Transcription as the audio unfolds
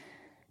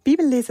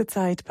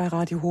Bibellesezeit bei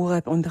Radio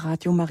Horeb und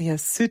Radio Maria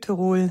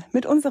Südtirol.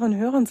 Mit unseren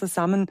Hörern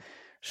zusammen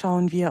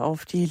schauen wir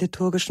auf die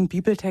liturgischen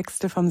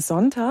Bibeltexte vom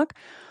Sonntag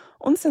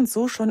und sind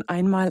so schon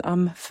einmal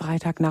am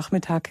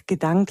Freitagnachmittag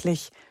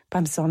gedanklich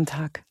beim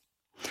Sonntag.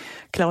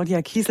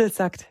 Claudia Kiesel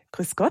sagt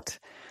Grüß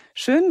Gott,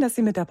 schön, dass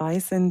Sie mit dabei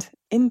sind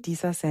in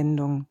dieser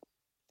Sendung.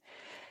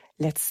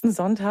 Letzten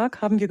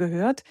Sonntag haben wir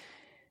gehört,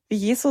 wie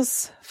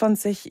Jesus von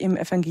sich im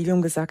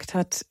Evangelium gesagt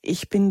hat,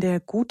 ich bin der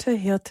gute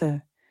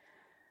Hirte.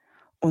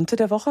 Unter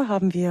der Woche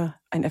haben wir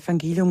ein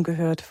Evangelium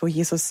gehört, wo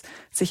Jesus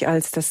sich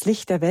als das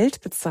Licht der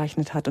Welt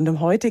bezeichnet hat. Und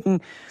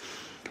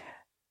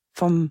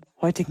vom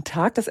heutigen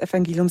Tag des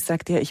Evangeliums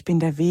sagt er, ich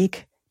bin der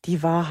Weg,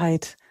 die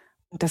Wahrheit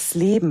und das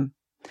Leben.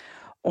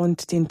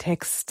 Und den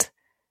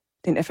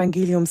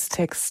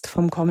Evangeliumstext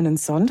vom kommenden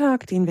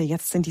Sonntag, den wir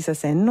jetzt in dieser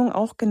Sendung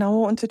auch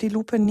genauer unter die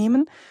Lupe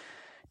nehmen,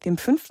 dem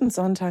 5.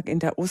 Sonntag in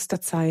der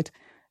Osterzeit,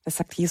 da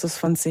sagt Jesus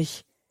von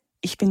sich,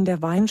 ich bin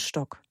der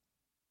Weinstock.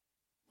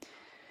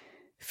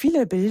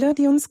 Viele Bilder,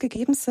 die uns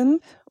gegeben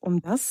sind,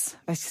 um das,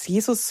 was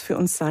Jesus für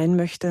uns sein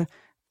möchte,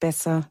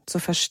 besser zu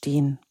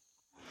verstehen.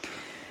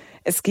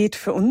 Es geht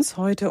für uns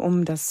heute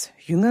um das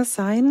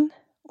Jüngersein,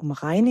 um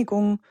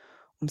Reinigung,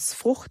 ums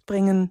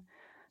Fruchtbringen,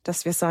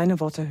 dass wir seine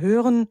Worte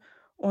hören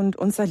und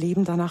unser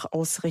Leben danach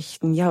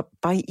ausrichten, ja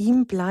bei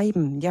ihm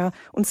bleiben, ja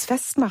uns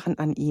festmachen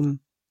an ihm.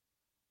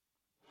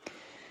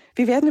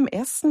 Wir werden im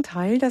ersten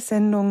Teil der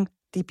Sendung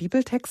die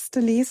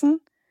Bibeltexte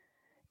lesen.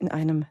 In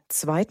einem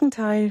zweiten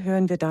Teil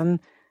hören wir dann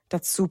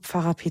dazu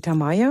Pfarrer Peter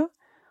Meyer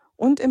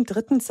und im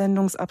dritten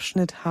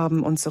Sendungsabschnitt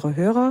haben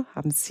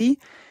Sie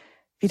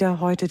wieder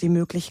heute die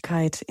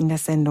Möglichkeit, in der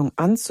Sendung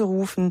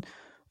anzurufen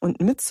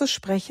und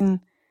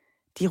mitzusprechen.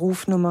 Die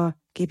Rufnummer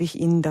gebe ich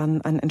Ihnen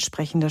dann an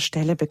entsprechender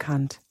Stelle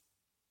bekannt.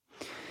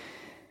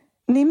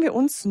 Nehmen wir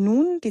uns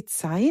nun die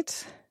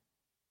Zeit,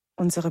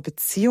 unsere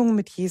Beziehung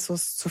mit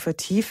Jesus zu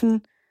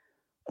vertiefen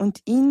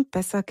und ihn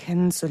besser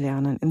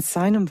kennenzulernen in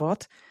seinem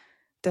Wort,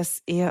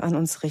 das er an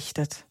uns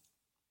richtet.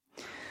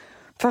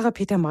 Pfarrer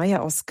Peter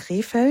Meyer aus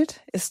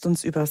Krefeld ist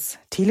uns übers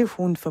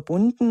Telefon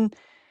verbunden.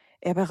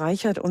 Er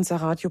bereichert unser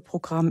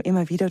Radioprogramm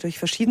immer wieder durch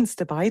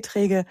verschiedenste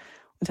Beiträge,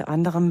 unter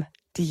anderem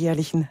die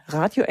jährlichen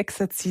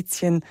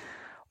Radioexerzitien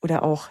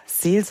oder auch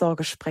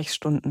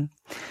Seelsorgesprechstunden.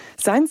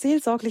 Sein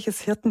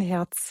seelsorgliches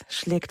Hirtenherz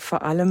schlägt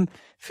vor allem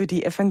für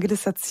die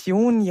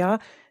Evangelisation, ja,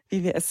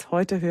 wie wir es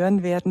heute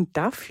hören werden,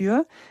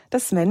 dafür,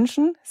 dass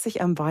Menschen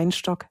sich am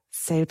Weinstock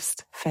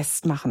selbst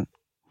festmachen.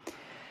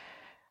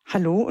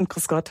 Hallo und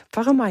grüß Gott,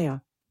 Pfarrer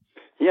Meyer.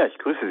 Ja, ich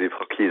grüße Sie,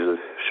 Frau Kiesel.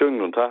 Schönen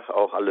guten Tag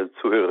auch alle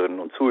Zuhörerinnen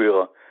und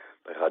Zuhörer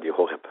bei Radio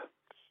Horeb.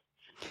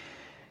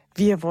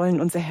 Wir wollen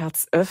unser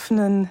Herz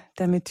öffnen,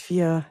 damit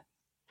wir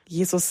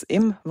Jesus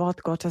im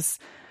Wort Gottes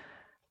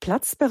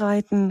Platz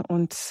bereiten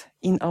und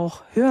ihn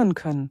auch hören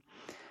können.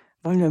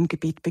 Wollen wir im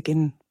Gebet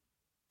beginnen?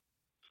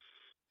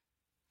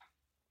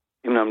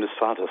 Im Namen des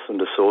Vaters und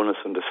des Sohnes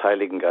und des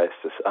Heiligen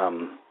Geistes.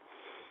 Amen.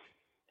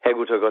 Herr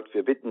guter Gott,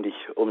 wir bitten dich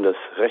um das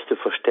rechte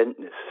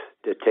Verständnis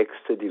der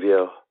Texte, die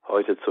wir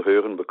heute zu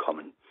hören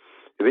bekommen.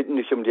 Wir bitten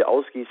dich um die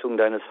Ausgießung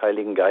deines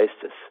Heiligen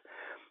Geistes,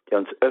 der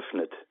uns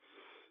öffnet,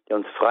 der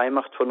uns frei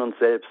macht von uns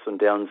selbst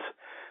und der uns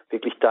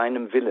wirklich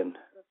deinem Willen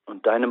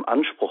und deinem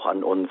Anspruch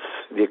an uns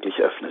wirklich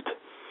öffnet.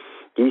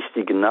 Gieß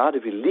die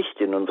Gnade wie Licht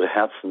in unsere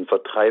Herzen,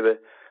 vertreibe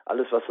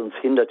alles, was uns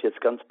hindert,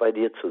 jetzt ganz bei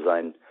dir zu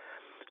sein.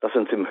 Lass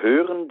uns im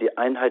Hören die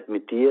Einheit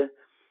mit dir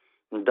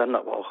und dann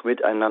aber auch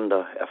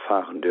miteinander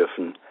erfahren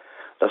dürfen.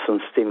 Lass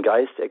uns den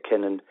Geist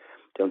erkennen,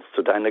 der uns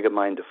zu deiner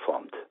Gemeinde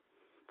formt.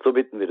 So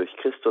bitten wir durch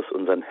Christus,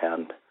 unseren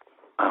Herrn.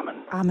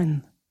 Amen.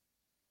 Amen.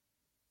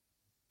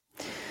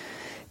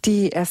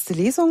 Die erste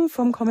Lesung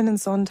vom kommenden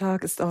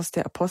Sonntag ist aus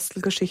der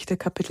Apostelgeschichte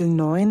Kapitel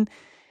 9,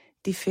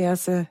 die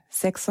Verse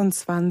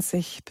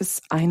 26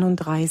 bis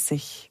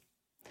 31.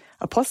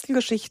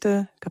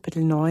 Apostelgeschichte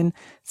Kapitel 9,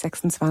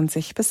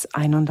 26 bis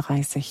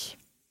 31.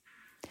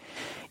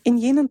 In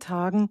jenen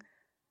Tagen,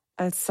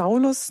 als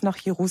Saulus nach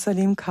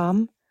Jerusalem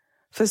kam,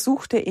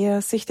 versuchte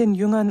er, sich den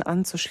Jüngern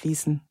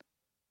anzuschließen.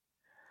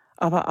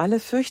 Aber alle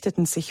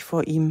fürchteten sich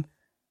vor ihm,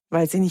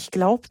 weil sie nicht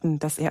glaubten,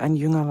 dass er ein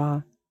Jünger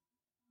war.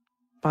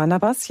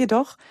 Barnabas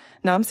jedoch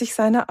nahm sich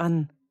seiner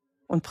an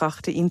und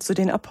brachte ihn zu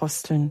den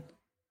Aposteln.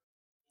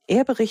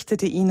 Er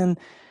berichtete ihnen,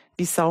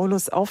 wie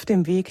Saulus auf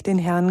dem Weg den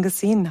Herrn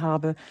gesehen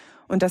habe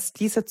und dass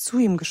dieser zu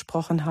ihm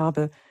gesprochen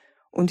habe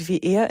und wie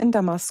er in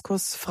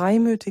Damaskus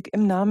freimütig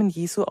im Namen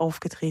Jesu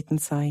aufgetreten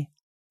sei.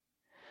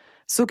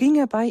 So ging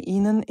er bei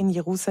ihnen in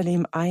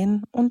Jerusalem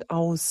ein und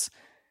aus,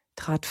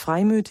 trat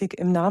freimütig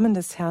im Namen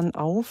des Herrn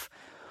auf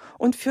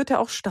und führte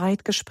auch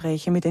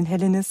Streitgespräche mit den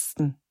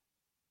Hellenisten.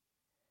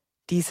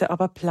 Diese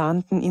aber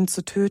planten, ihn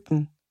zu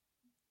töten.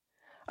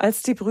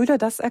 Als die Brüder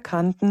das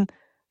erkannten,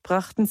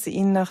 brachten sie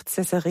ihn nach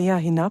Caesarea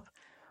hinab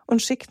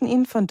und schickten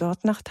ihn von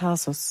dort nach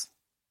Tarsus.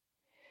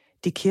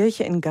 Die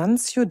Kirche in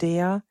ganz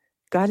Judäa,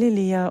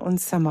 Galiläa und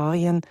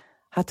Samarien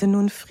hatte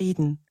nun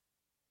Frieden.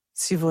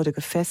 Sie wurde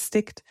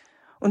gefestigt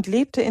und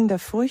lebte in der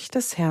Furcht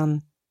des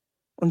Herrn,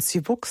 und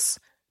sie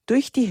wuchs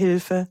durch die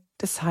Hilfe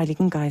des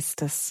Heiligen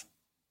Geistes.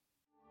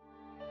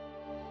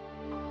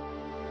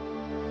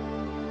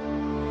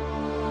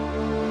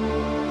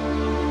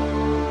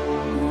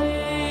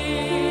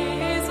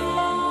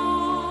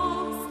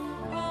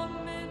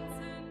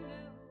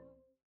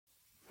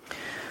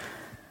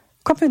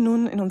 Bevor wir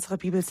nun in unserer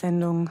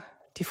Bibelsendung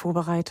die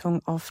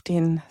Vorbereitung auf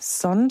den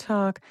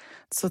Sonntag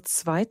zur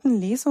zweiten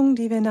Lesung,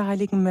 die wir in der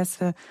Heiligen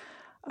Messe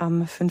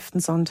am 5.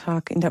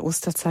 Sonntag in der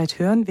Osterzeit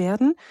hören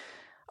werden,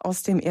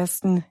 aus dem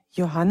 1.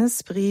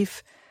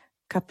 Johannesbrief,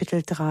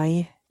 Kapitel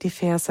 3, die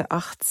Verse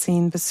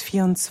 18 bis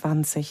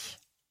 24.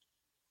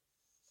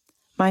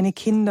 Meine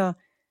Kinder,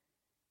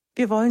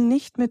 wir wollen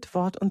nicht mit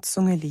Wort und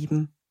Zunge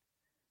lieben,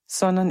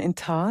 sondern in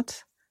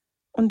Tat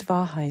und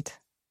Wahrheit.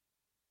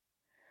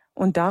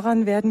 Und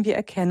daran werden wir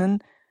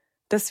erkennen,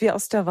 dass wir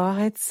aus der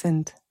Wahrheit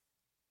sind.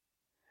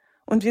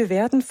 Und wir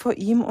werden vor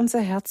ihm unser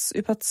Herz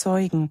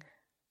überzeugen,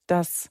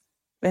 dass,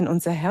 wenn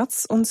unser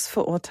Herz uns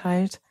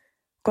verurteilt,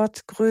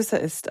 Gott größer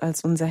ist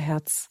als unser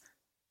Herz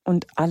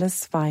und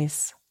alles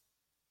weiß.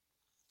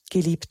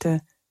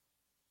 Geliebte,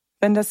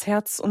 wenn das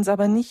Herz uns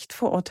aber nicht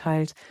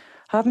verurteilt,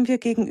 haben wir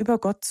gegenüber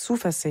Gott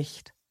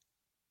Zuversicht.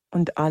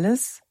 Und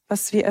alles,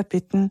 was wir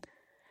erbitten,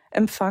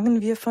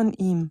 empfangen wir von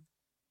ihm,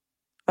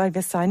 weil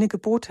wir seine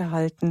Gebote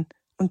halten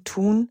und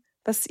tun,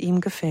 was ihm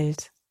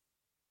gefällt.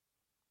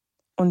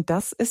 Und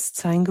das ist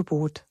sein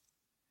Gebot.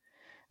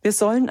 Wir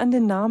sollen an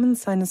den Namen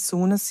seines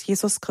Sohnes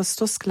Jesus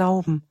Christus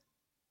glauben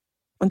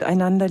und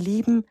einander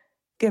lieben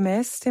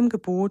gemäß dem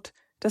Gebot,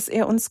 das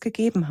er uns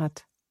gegeben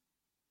hat.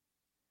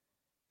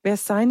 Wer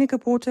seine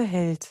Gebote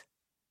hält,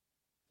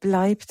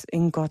 bleibt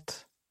in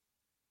Gott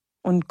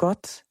und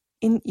Gott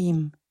in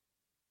ihm.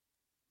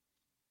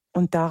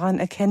 Und daran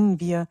erkennen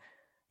wir,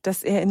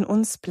 dass er in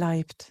uns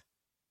bleibt,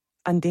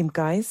 an dem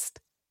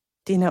Geist,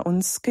 den er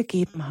uns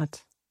gegeben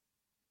hat.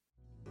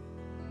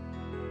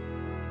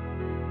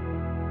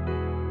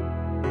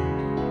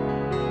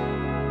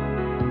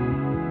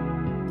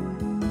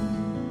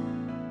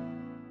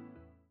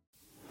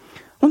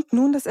 Und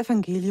nun das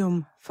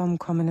Evangelium vom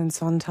kommenden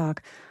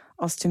Sonntag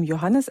aus dem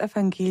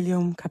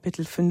Johannesevangelium,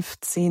 Kapitel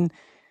 15,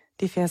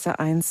 die Verse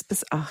 1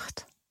 bis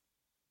 8.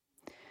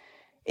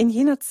 In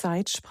jener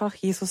Zeit sprach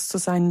Jesus zu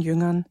seinen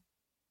Jüngern: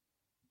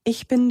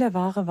 Ich bin der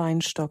wahre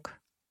Weinstock,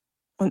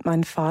 und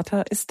mein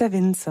Vater ist der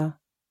Winzer.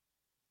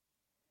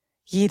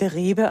 Jede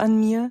Rebe an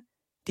mir,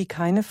 die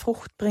keine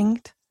Frucht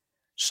bringt,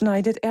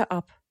 schneidet er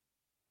ab.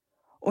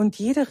 Und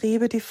jede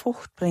Rebe, die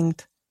Frucht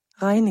bringt,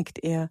 reinigt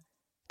er,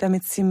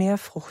 damit sie mehr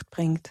Frucht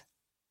bringt.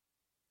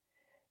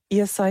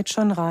 Ihr seid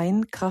schon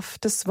rein,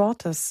 Kraft des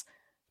Wortes,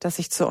 das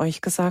ich zu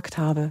euch gesagt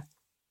habe.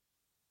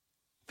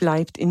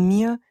 Bleibt in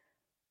mir,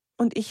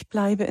 und ich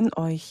bleibe in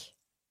euch.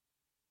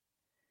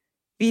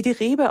 Wie die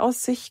Rebe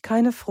aus sich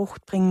keine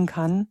Frucht bringen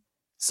kann,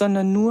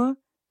 sondern nur,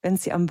 wenn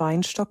sie am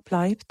Weinstock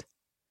bleibt,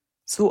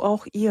 so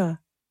auch ihr,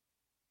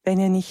 wenn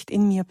ihr nicht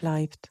in mir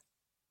bleibt.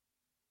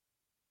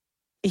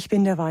 Ich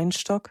bin der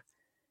Weinstock,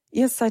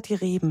 ihr seid die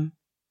Reben.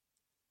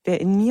 Wer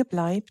in mir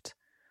bleibt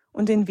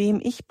und in wem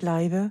ich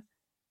bleibe,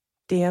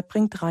 der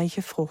bringt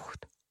reiche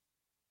Frucht.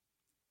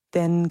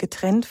 Denn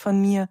getrennt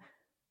von mir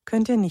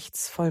könnt ihr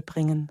nichts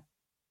vollbringen.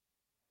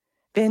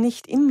 Wer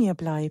nicht in mir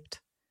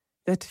bleibt,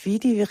 wird wie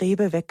die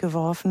Rebe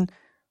weggeworfen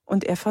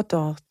und er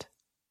verdorrt.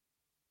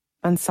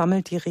 Man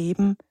sammelt die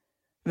Reben,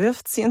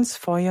 wirft sie ins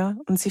Feuer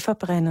und sie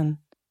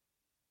verbrennen.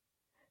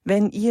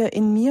 Wenn ihr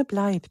in mir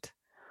bleibt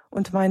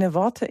und meine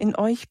Worte in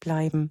euch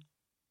bleiben,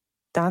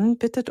 dann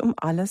bittet um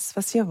alles,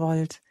 was ihr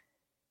wollt.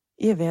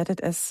 Ihr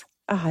werdet es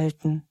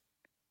erhalten.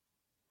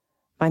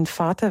 Mein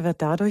Vater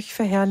wird dadurch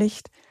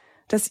verherrlicht,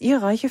 dass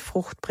ihr reiche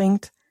Frucht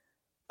bringt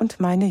und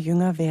meine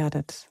Jünger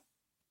werdet.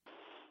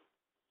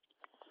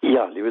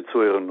 Ja, liebe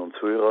Zuhörerinnen und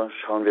Zuhörer,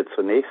 schauen wir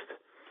zunächst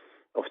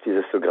auf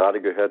dieses so gerade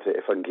gehörte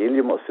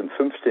Evangelium aus dem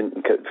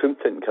 15.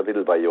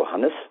 Kapitel bei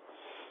Johannes.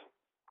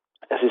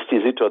 Es ist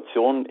die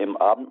Situation im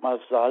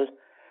Abendmahlsaal.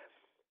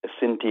 Es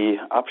sind die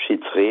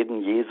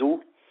Abschiedsreden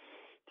Jesu,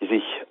 die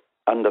sich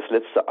an das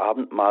letzte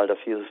Abendmahl, das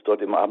Jesus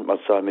dort im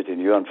Abendmahlsaal mit den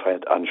Jüngern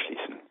feiert,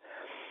 anschließen.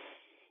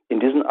 In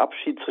diesen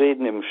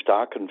Abschiedsreden im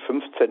starken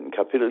 15.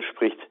 Kapitel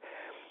spricht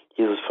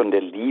Jesus von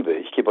der Liebe.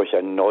 Ich gebe euch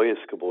ein neues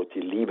Gebot, die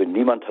Liebe.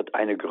 Niemand hat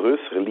eine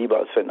größere Liebe,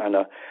 als wenn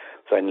einer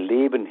sein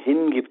Leben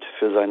hingibt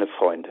für seine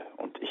Freunde.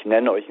 Und ich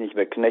nenne euch nicht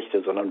mehr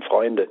Knechte, sondern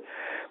Freunde,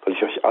 weil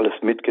ich euch alles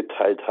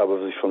mitgeteilt habe,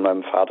 was ich von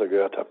meinem Vater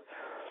gehört habe.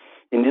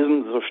 In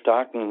diesem so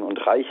starken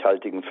und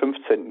reichhaltigen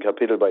 15.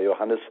 Kapitel bei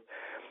Johannes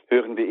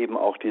hören wir eben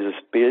auch dieses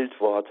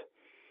Bildwort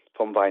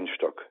vom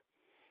Weinstock.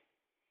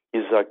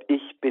 Jesus sagt,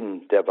 ich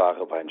bin der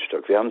wahre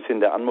Weinstock. Wir haben es in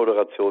der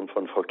Anmoderation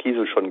von Frau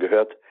Kiesel schon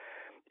gehört.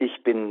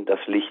 Ich bin das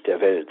Licht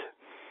der Welt.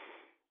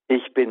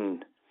 Ich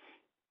bin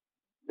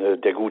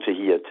der gute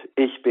Hirt.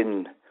 Ich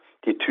bin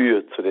die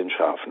Tür zu den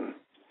Schafen.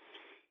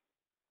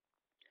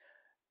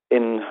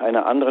 In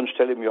einer anderen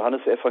Stelle im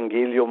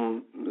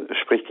Johannesevangelium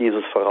spricht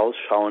Jesus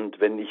vorausschauend,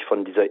 wenn ich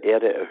von dieser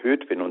Erde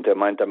erhöht bin, und er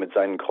meint damit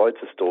seinen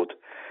Kreuzestod,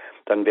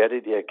 dann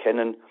werdet ihr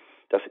erkennen,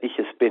 dass ich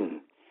es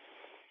bin.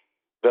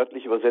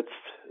 Wörtlich übersetzt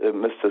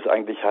müsste es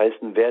eigentlich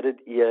heißen,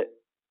 werdet ihr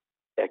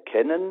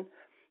erkennen,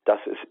 dass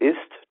es ist,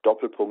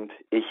 Doppelpunkt,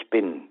 ich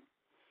bin.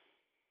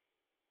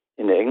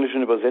 In der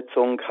englischen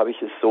Übersetzung habe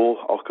ich es so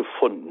auch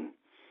gefunden.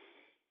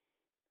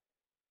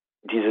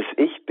 Dieses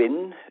Ich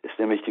bin ist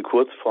nämlich die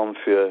Kurzform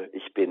für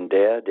ich bin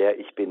der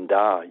ich bin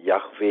da,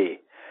 Yahweh.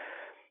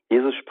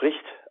 Jesus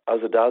spricht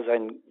also da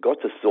sein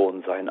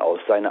Gottessohnsein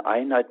aus, seine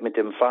Einheit mit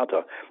dem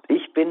Vater.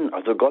 Ich bin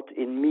also Gott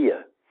in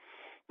mir.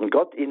 Und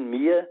Gott in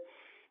mir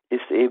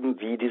ist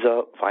eben wie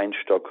dieser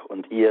Weinstock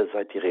und ihr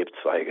seid die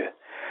Rebzweige.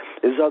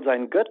 Es ist also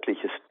ein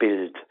göttliches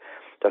Bild,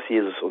 das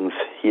Jesus uns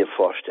hier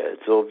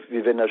vorstellt. So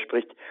wie wenn er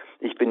spricht,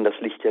 ich bin das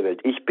Licht der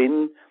Welt. Ich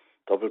bin,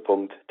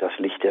 Doppelpunkt, das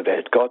Licht der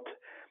Welt. Gott,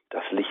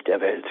 das Licht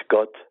der Welt.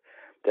 Gott,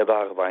 der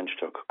wahre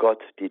Weinstock.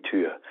 Gott, die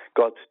Tür.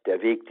 Gott,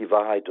 der Weg, die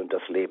Wahrheit und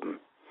das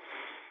Leben.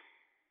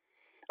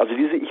 Also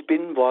diese Ich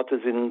Bin-Worte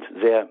sind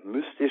sehr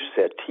mystisch,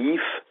 sehr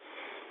tief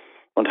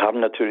und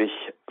haben natürlich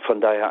von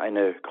daher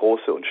eine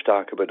große und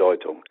starke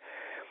Bedeutung.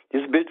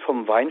 Dieses Bild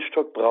vom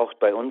Weinstock braucht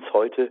bei uns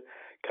heute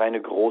keine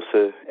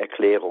große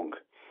Erklärung.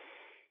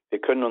 Wir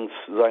können uns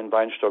so einen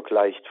Weinstock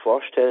leicht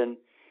vorstellen.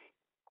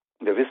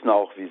 Wir wissen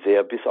auch, wie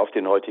sehr bis auf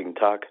den heutigen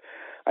Tag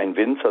ein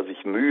Winzer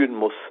sich mühen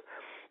muss,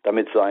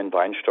 damit so ein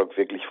Weinstock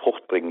wirklich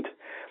Frucht bringt.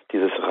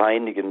 Dieses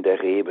Reinigen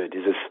der Rebe,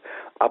 dieses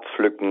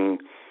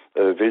Abpflücken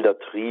wilder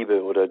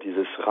Triebe oder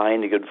dieses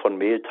Reinigen von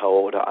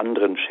Mehltau oder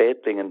anderen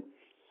Schädlingen.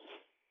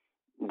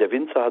 Der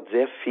Winzer hat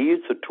sehr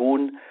viel zu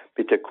tun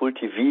mit der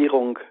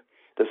Kultivierung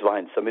des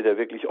Weins, damit er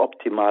wirklich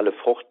optimale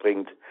Frucht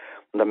bringt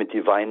und damit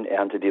die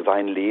Weinernte, die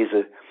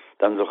Weinlese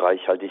dann so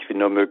reichhaltig wie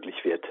nur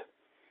möglich wird.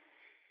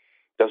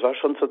 Das war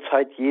schon zur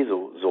Zeit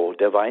Jesu so.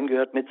 Der Wein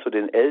gehört mit zu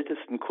den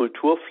ältesten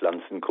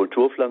Kulturpflanzen.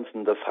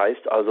 Kulturpflanzen, das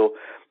heißt also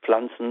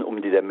Pflanzen,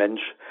 um die der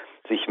Mensch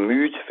sich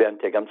müht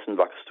während der ganzen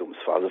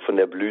Wachstumsphase, von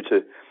der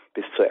Blüte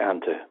bis zur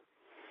Ernte.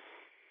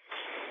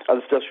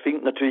 Also das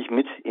schwingt natürlich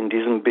mit in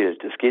diesem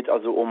Bild. Es geht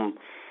also um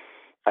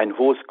ein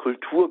hohes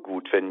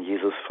Kulturgut, wenn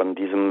Jesus von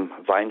diesem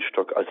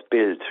Weinstock als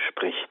Bild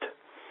spricht.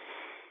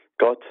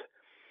 Gott,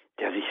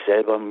 der sich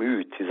selber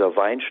müht, dieser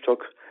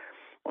Weinstock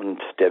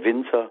und der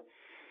Winzer,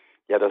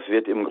 ja, das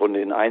wird im Grunde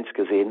in eins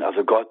gesehen.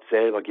 Also Gott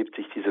selber gibt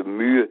sich diese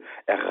Mühe,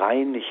 er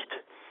reinigt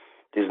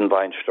diesen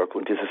Weinstock.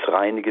 Und dieses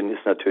Reinigen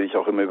ist natürlich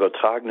auch im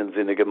übertragenen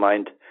Sinne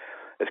gemeint.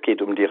 Es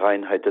geht um die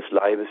Reinheit des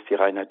Leibes, die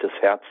Reinheit des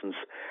Herzens,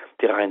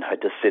 die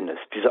Reinheit des Sinnes.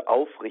 Diese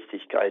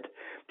Aufrichtigkeit,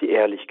 die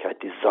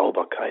Ehrlichkeit, die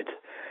Sauberkeit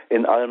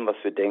in allem, was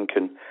wir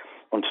denken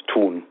und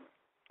tun.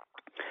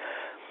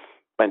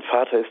 Mein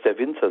Vater ist der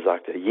Winzer,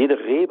 sagt er. Jede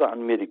Rebe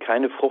an mir, die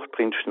keine Frucht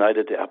bringt,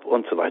 schneidet er ab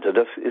und so weiter.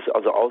 Das ist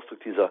also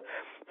Ausdruck dieser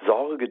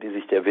Sorge, die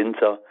sich der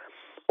Winzer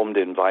um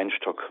den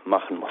Weinstock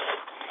machen muss.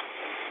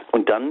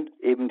 Und dann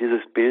eben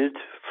dieses Bild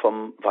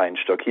vom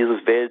Weinstock.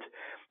 Jesus wählt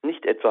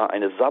nicht etwa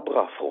eine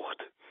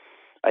Sabrafrucht.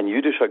 Ein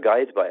jüdischer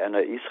Guide bei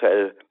einer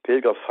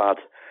Israel-Pilgerfahrt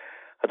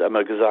hat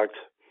einmal gesagt,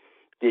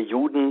 wir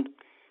Juden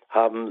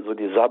haben so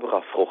die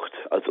Sabrafrucht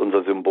als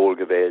unser Symbol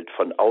gewählt.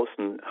 Von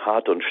außen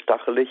hart und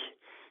stachelig,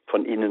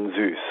 von innen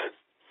süß.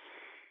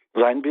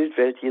 Sein Bild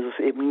wählt Jesus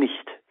eben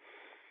nicht.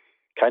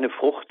 Keine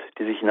Frucht,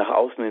 die sich nach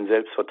außen hin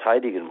selbst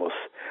verteidigen muss,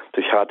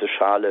 durch harte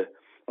Schale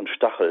und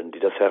Stacheln, die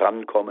das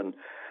Herankommen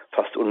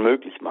fast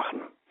unmöglich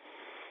machen.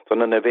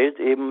 Sondern er wählt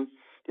eben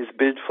dieses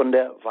Bild von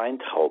der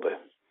Weintraube.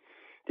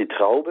 Die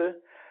Traube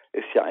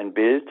ist ja ein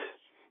Bild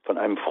von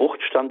einem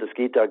Fruchtstand. Es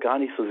geht da gar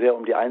nicht so sehr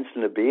um die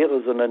einzelne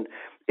Beere, sondern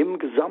im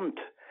Gesamt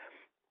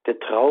der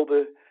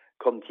Traube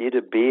kommt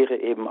jede Beere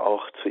eben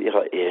auch zu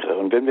ihrer Ehre.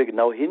 Und wenn wir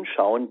genau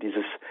hinschauen,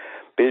 dieses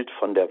Bild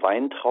von der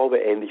Weintraube,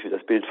 ähnlich wie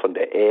das Bild von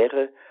der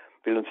Ähre,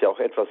 will uns ja auch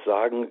etwas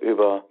sagen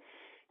über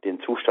den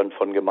Zustand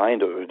von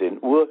Gemeinde, über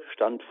den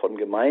Urstand von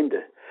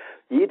Gemeinde.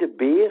 Jede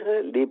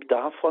Beere lebt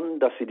davon,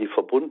 dass sie die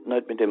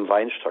Verbundenheit mit dem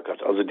Weinstock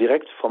hat, also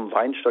direkt vom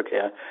Weinstock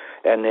her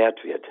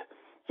ernährt wird.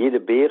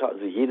 Jede Beere,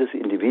 also jedes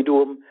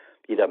Individuum,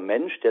 jeder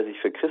Mensch, der sich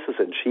für Christus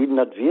entschieden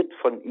hat, wird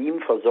von ihm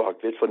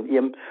versorgt, wird von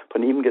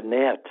ihm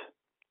genährt.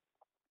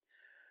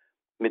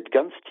 Mit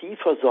ganz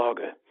tiefer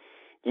Sorge.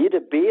 Jede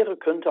Beere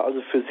könnte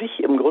also für sich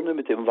im Grunde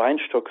mit dem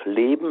Weinstock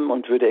leben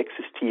und würde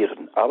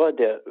existieren. Aber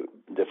der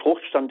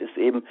Fruchtstand ist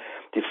eben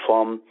die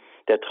Form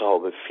der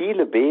Traube.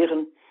 Viele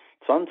Beeren,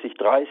 20,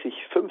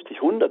 30, 50,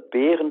 100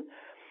 Beeren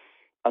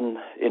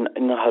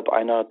innerhalb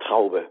einer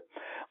Traube.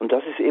 Und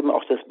das ist eben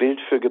auch das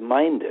Bild für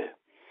Gemeinde.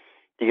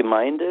 Die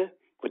Gemeinde,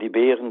 wo die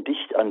Beeren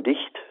dicht an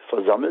dicht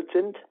versammelt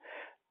sind.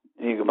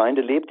 Die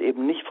Gemeinde lebt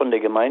eben nicht von der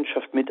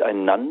Gemeinschaft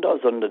miteinander,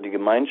 sondern die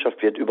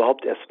Gemeinschaft wird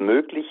überhaupt erst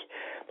möglich,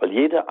 weil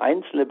jede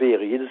einzelne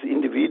Beere, jedes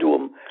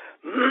Individuum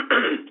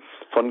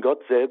von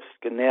Gott selbst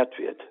genährt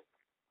wird.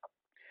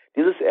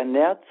 Dieses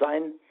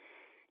Ernährtsein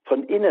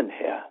von innen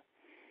her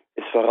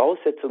ist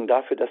Voraussetzung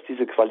dafür, dass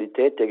diese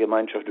Qualität der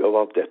Gemeinschaft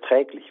überhaupt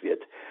erträglich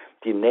wird.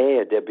 Die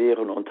Nähe der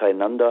Beeren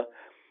untereinander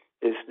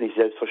ist nicht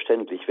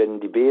selbstverständlich.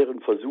 Wenn die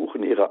Beeren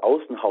versuchen, ihre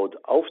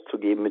Außenhaut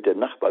aufzugeben, mit der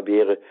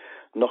Nachbarbeere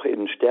noch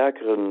in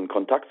stärkeren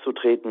Kontakt zu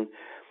treten,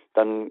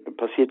 dann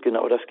passiert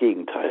genau das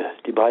Gegenteil.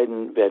 Die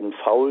beiden werden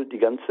faul, die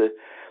ganze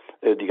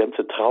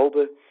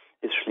Traube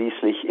ist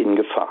schließlich in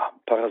Gefahr.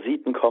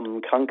 Parasiten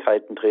kommen,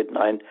 Krankheiten treten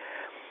ein.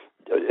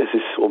 Es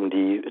ist um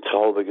die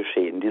Traube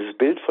geschehen. Dieses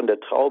Bild von der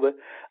Traube,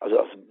 also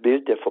das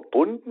Bild der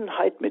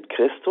Verbundenheit mit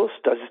Christus,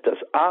 das ist das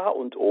A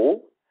und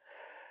O.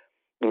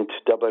 Und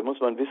dabei muss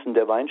man wissen,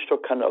 der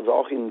Weinstock kann also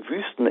auch in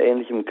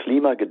wüstenähnlichem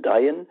Klima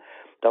gedeihen,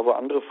 da wo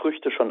andere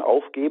Früchte schon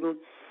aufgeben.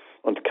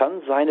 und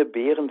kann seine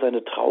Beeren,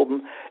 seine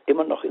Trauben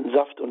immer noch in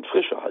Saft und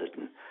Frische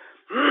halten.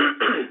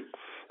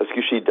 Das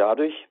geschieht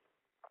dadurch,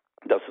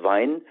 dass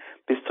Wein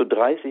bis zu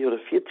 30 oder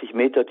 40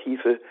 Meter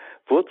tiefe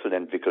Wurzeln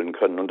entwickeln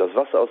können und das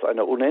Wasser aus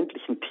einer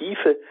unendlichen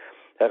Tiefe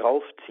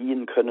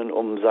heraufziehen können,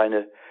 um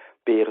seine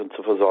Beeren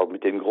zu versorgen.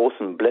 Mit den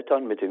großen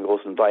Blättern, mit den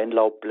großen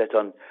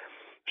Weinlaubblättern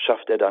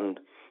schafft er dann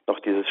noch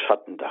dieses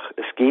Schattendach.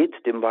 Es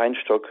geht dem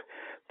Weinstock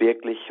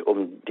wirklich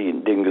um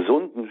den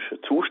gesunden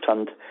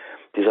Zustand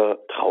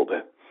dieser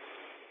Traube.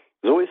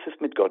 So ist es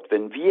mit Gott.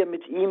 Wenn wir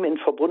mit ihm in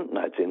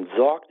Verbundenheit sind,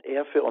 sorgt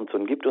er für uns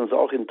und gibt uns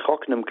auch in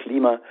trockenem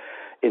Klima,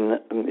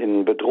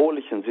 in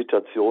bedrohlichen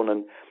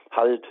Situationen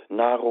Halt,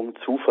 Nahrung,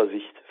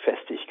 Zuversicht,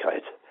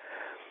 Festigkeit.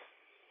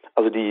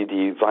 Also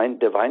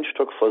der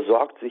Weinstock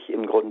versorgt sich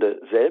im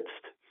Grunde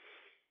selbst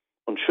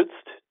und schützt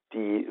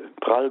die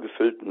prall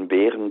gefüllten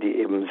Beeren, die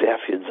eben sehr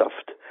viel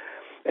Saft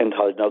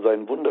enthalten. Also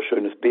ein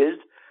wunderschönes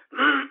Bild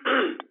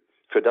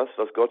für das,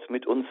 was Gott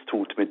mit uns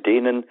tut, mit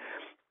denen,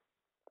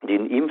 die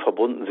in ihm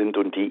verbunden sind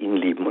und die ihn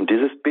lieben. Und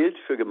dieses Bild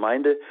für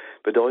Gemeinde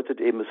bedeutet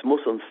eben, es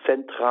muss uns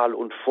zentral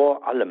und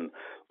vor allem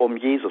um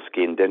Jesus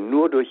gehen. Denn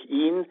nur durch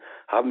ihn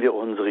haben wir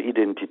unsere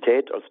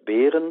Identität als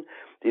Beeren,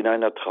 die in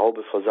einer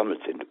Traube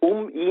versammelt sind.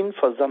 Um ihn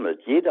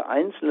versammelt, jede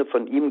einzelne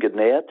von ihm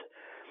genährt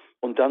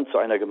und dann zu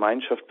einer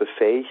Gemeinschaft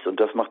befähigt. Und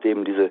das macht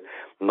eben diese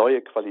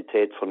neue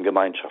Qualität von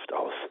Gemeinschaft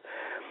aus.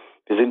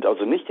 Wir sind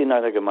also nicht in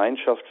einer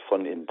Gemeinschaft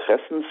von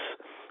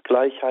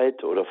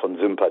Interessensgleichheit oder von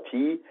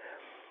Sympathie.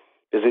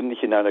 Wir sind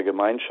nicht in einer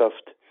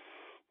Gemeinschaft,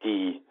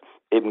 die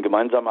eben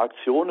gemeinsame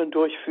Aktionen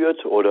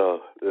durchführt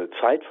oder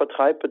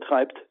Zeitvertreib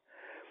betreibt,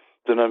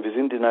 sondern wir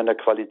sind in einer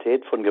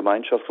Qualität von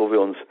Gemeinschaft, wo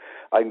wir uns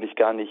eigentlich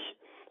gar nicht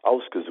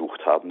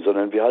ausgesucht haben,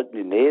 sondern wir halten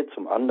die Nähe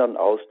zum anderen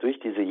aus durch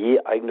diese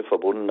je eigene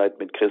Verbundenheit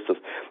mit Christus.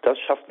 Das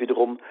schafft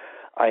wiederum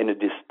eine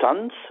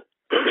Distanz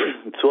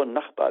zur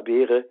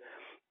Nachbarbeere,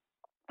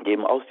 die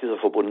eben aus dieser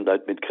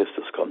Verbundenheit mit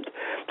Christus kommt.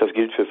 Das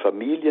gilt für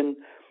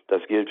Familien,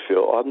 das gilt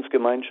für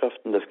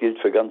Ordensgemeinschaften, das gilt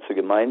für ganze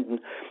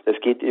Gemeinden. Es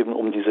geht eben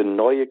um diese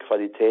neue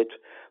Qualität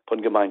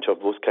von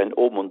Gemeinschaft, wo es kein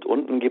Oben und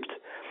Unten gibt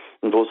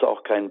und wo es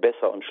auch kein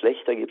Besser und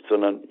Schlechter gibt,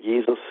 sondern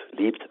Jesus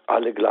liebt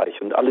alle gleich.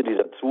 Und alle, die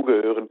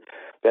dazugehören,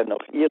 werden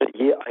auf ihre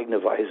je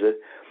eigene Weise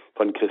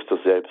von Christus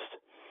selbst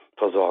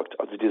versorgt.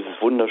 Also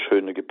dieses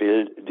wunderschöne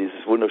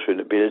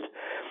Bild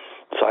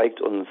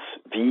zeigt uns,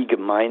 wie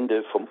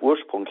Gemeinde vom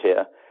Ursprung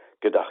her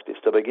gedacht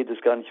ist. Dabei geht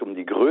es gar nicht um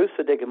die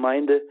Größe der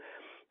Gemeinde,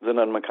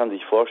 sondern man kann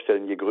sich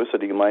vorstellen, je größer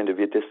die Gemeinde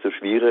wird, desto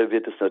schwieriger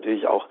wird es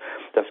natürlich auch.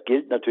 Das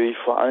gilt natürlich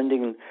vor allen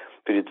Dingen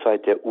für die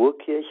Zeit der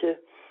Urkirche,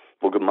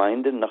 wo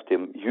Gemeinden nach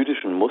dem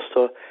jüdischen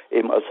Muster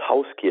eben als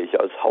Hauskirche,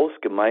 als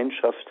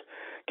Hausgemeinschaft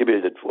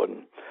gebildet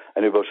wurden.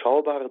 Eine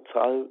überschaubare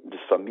Zahl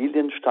des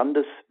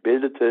Familienstandes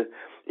bildete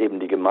eben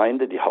die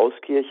Gemeinde, die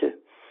Hauskirche,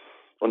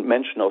 und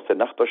Menschen aus der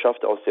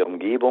Nachbarschaft, aus der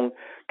Umgebung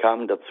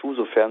kamen dazu,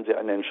 sofern sie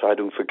eine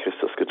Entscheidung für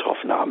Christus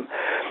getroffen haben.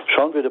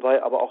 Schauen wir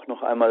dabei aber auch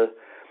noch einmal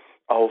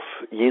auf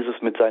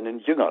Jesus mit seinen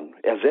Jüngern.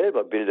 Er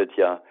selber bildet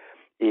ja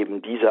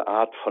eben diese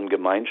Art von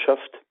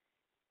Gemeinschaft,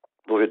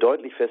 wo wir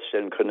deutlich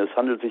feststellen können, es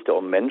handelt sich da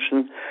um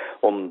Menschen,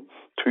 um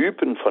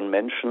Typen von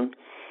Menschen,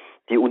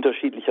 die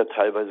unterschiedlicher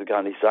teilweise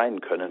gar nicht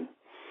sein können.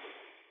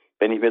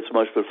 Wenn ich mir zum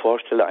Beispiel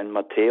vorstelle, einen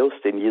Matthäus,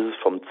 den Jesus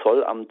vom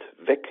Zollamt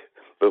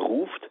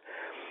wegberuft,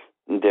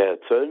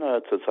 der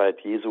Zöllner zur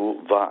Zeit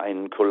Jesu war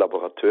ein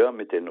Kollaborateur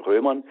mit den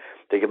Römern,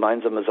 der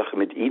gemeinsame Sache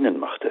mit ihnen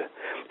machte.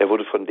 Er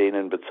wurde von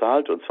denen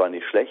bezahlt und zwar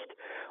nicht schlecht.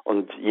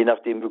 Und je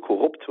nachdem, wie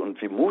korrupt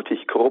und wie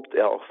mutig korrupt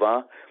er auch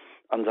war,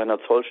 an seiner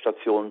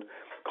Zollstation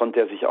konnte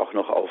er sich auch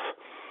noch auf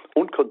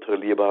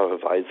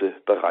unkontrollierbare Weise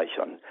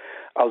bereichern.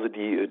 Also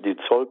die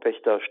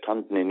Zollpächter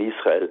standen in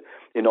Israel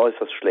in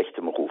äußerst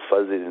schlechtem Ruf,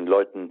 weil sie den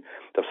Leuten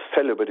das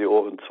Fell über die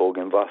Ohren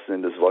zogen, im wahrsten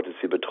Sinne des Wortes,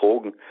 sie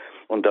betrogen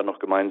und dann noch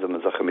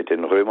gemeinsame Sache mit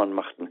den Römern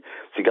machten.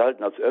 Sie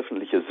galten als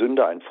öffentliche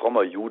Sünder. Ein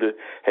frommer Jude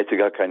hätte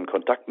gar keinen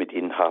Kontakt mit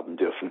ihnen haben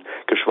dürfen,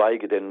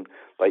 geschweige denn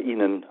bei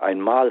ihnen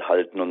ein Mahl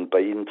halten und bei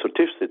ihnen zu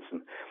Tisch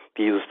sitzen.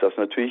 Wie Jesus das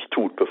natürlich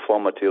tut, bevor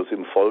Matthäus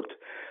ihm folgt,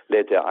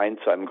 lädt er ein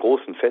zu einem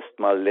großen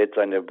Festmahl, lädt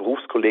seine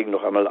Berufskollegen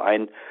noch einmal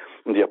ein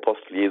und die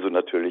Apostel Jesu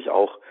natürlich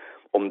auch,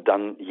 um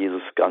dann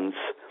Jesus ganz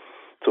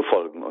zu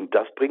folgen. Und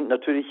das bringt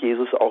natürlich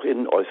Jesus auch in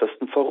den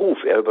äußersten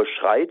Verruf. Er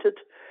überschreitet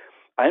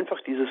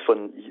einfach dieses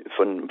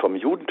vom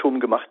Judentum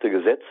gemachte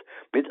Gesetz.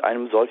 Mit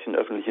einem solchen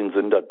öffentlichen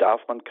Sünder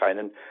darf man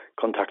keinen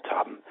Kontakt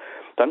haben.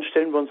 Dann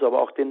stellen wir uns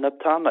aber auch den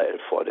Nathanael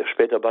vor, der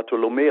später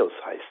Bartholomäus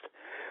heißt.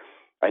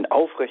 Ein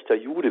aufrechter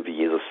Jude, wie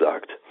Jesus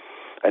sagt.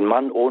 Ein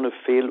Mann ohne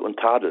Fehl und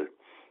Tadel.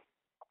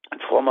 Ein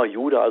frommer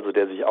Jude, also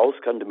der sich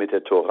auskannte mit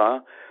der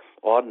Tora,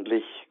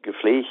 ordentlich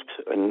gepflegt,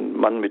 ein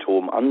Mann mit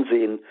hohem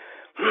Ansehen,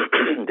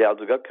 der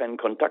also gar keinen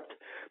Kontakt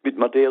mit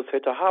Matthäus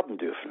hätte haben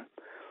dürfen.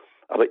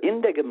 Aber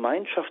in der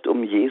Gemeinschaft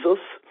um Jesus,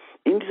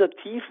 in dieser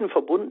tiefen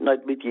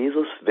Verbundenheit mit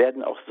Jesus,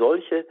 werden auch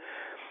solche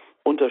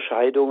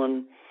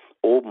Unterscheidungen,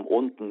 oben,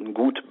 unten,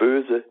 gut,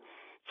 böse,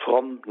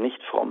 fromm,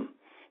 nicht fromm,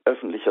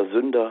 öffentlicher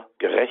Sünder,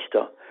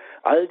 gerechter,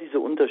 all diese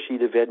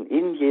Unterschiede werden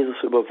in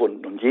Jesus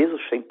überwunden. Und Jesus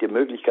schenkt die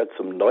Möglichkeit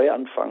zum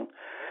Neuanfang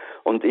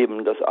und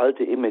eben das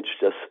alte Image,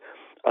 das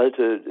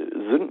alte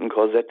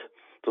Sündenkorsett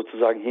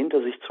sozusagen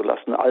hinter sich zu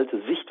lassen, alte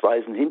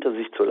Sichtweisen hinter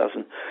sich zu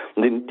lassen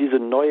und in diese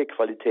neue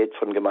Qualität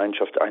von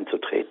Gemeinschaft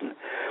einzutreten.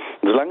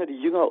 Und solange die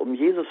Jünger um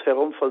Jesus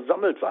herum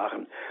versammelt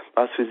waren,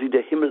 war es für sie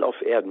der Himmel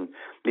auf Erden,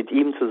 mit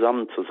ihm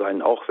zusammen zu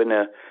sein, auch wenn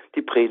er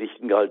die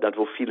Predigten gehalten hat,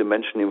 wo viele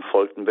Menschen ihm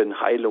folgten,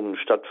 wenn Heilungen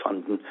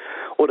stattfanden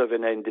oder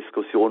wenn er in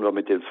Diskussion war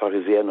mit den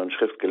Pharisäern und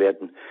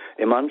Schriftgelehrten.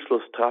 Im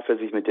Anschluss traf er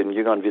sich mit den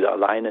Jüngern wieder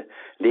alleine,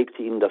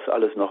 legte ihnen das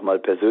alles nochmal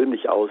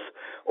persönlich aus,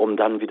 um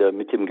dann wieder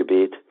mit dem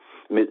Gebet,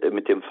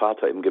 mit dem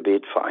Vater im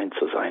Gebet vereint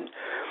zu sein.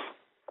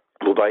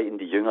 Wobei ihn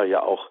die Jünger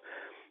ja auch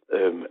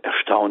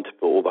erstaunt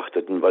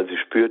beobachteten, weil sie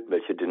spürten,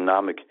 welche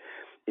Dynamik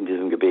in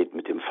diesem Gebet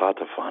mit dem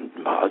Vater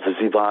vorhanden war. Also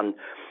sie waren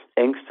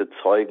engste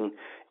Zeugen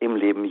im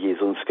Leben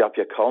Jesu. Und es gab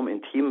ja kaum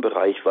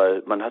Intimbereich,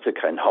 weil man hatte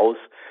kein Haus,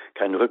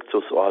 keinen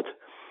Rückzugsort,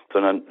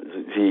 sondern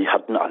sie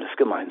hatten alles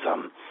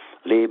gemeinsam.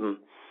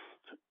 Leben,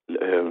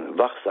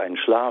 wach sein,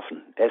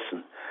 schlafen,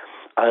 essen.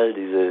 All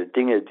diese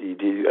Dinge,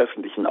 die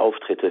öffentlichen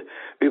Auftritte,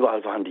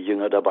 überall waren die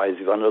Jünger dabei.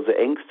 Sie waren also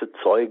engste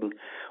Zeugen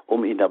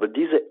um ihn. Aber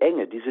diese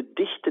Enge, diese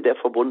Dichte der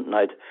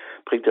Verbundenheit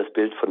bringt das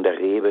Bild von der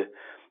Rebe,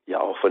 ja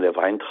auch von der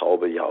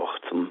Weintraube, ja auch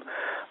zum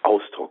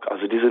Ausdruck.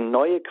 Also diese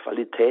neue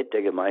Qualität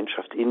der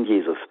Gemeinschaft in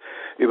Jesus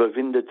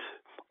überwindet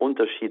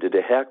Unterschiede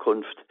der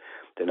Herkunft,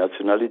 der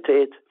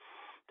Nationalität,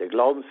 der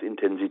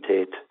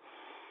Glaubensintensität,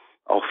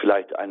 auch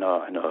vielleicht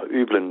einer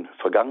üblen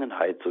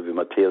Vergangenheit, so wie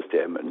Matthäus,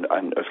 der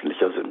ein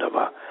öffentlicher Sünder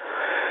war.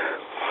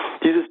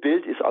 Dieses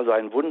Bild ist also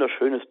ein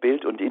wunderschönes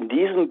Bild und in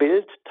diesem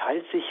Bild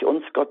teilt sich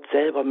uns Gott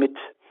selber mit.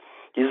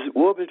 Dieses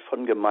Urbild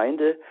von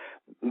Gemeinde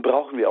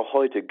brauchen wir auch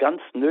heute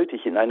ganz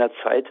nötig in einer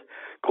Zeit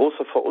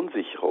großer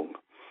Verunsicherung,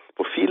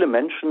 wo viele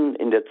Menschen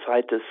in der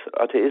Zeit des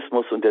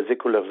Atheismus und der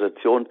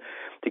Säkularisation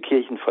die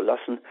Kirchen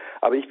verlassen.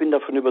 Aber ich bin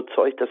davon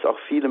überzeugt, dass auch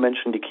viele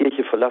Menschen die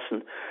Kirche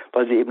verlassen,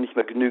 weil sie eben nicht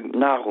mehr genügend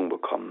Nahrung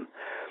bekommen.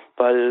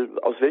 Weil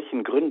aus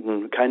welchen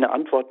Gründen keine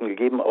Antworten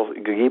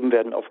gegeben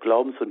werden auf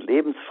Glaubens- und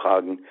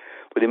Lebensfragen,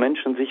 wo die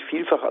Menschen sich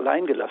vielfach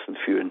alleingelassen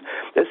fühlen.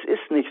 Es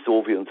ist nicht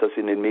so, wie uns das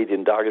in den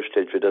Medien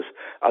dargestellt wird, dass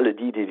alle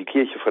die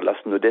Kirche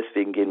verlassen, nur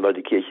deswegen gehen, weil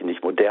die Kirche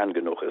nicht modern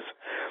genug ist,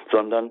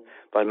 sondern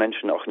weil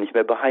Menschen auch nicht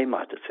mehr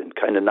beheimatet sind,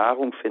 keine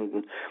Nahrung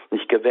finden,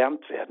 nicht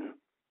gewärmt werden.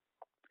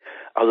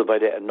 Also bei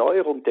der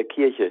Erneuerung der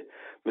Kirche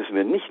müssen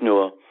wir nicht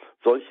nur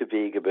solche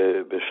Wege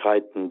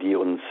beschreiten, die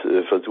uns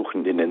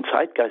versuchen, in den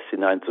Zeitgeist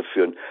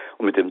hineinzuführen,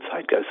 um mit dem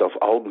Zeitgeist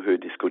auf Augenhöhe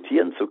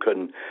diskutieren zu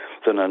können,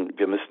 sondern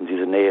wir müssen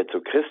diese Nähe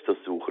zu Christus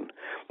suchen.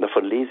 Und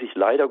davon lese ich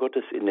leider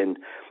Gottes in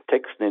den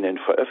Texten, in den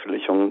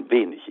Veröffentlichungen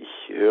wenig.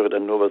 Ich höre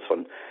dann nur was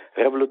von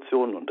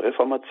Revolution und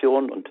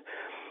Reformation und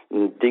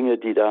Dinge,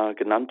 die da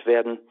genannt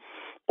werden,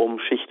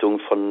 Umschichtung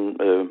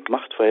von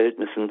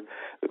Machtverhältnissen,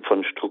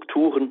 von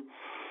Strukturen.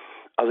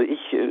 Also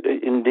ich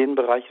in den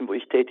Bereichen, wo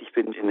ich tätig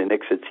bin, in den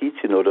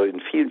Exerzitien oder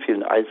in vielen,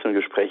 vielen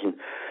Einzelgesprächen,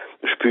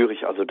 spüre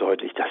ich also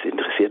deutlich, das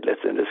interessiert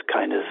letztendlich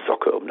keine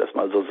Socke, um das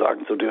mal so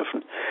sagen zu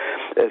dürfen.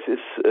 Es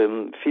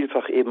ist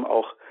vielfach eben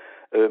auch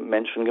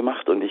Menschen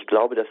gemacht und ich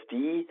glaube, dass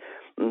die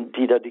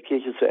da die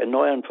Kirche zu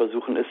erneuern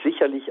versuchen, es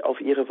sicherlich auf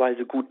ihre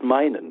Weise gut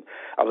meinen.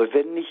 Aber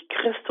wenn nicht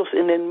Christus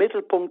in den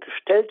Mittelpunkt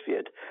gestellt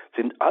wird,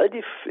 sind all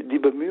die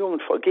Bemühungen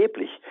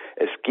vergeblich.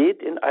 Es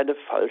geht in eine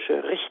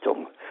falsche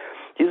Richtung.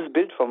 Dieses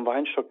Bild vom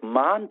Weinstock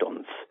mahnt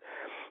uns,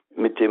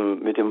 mit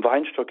dem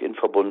Weinstock in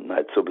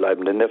Verbundenheit zu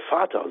bleiben, denn der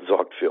Vater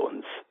sorgt für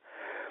uns.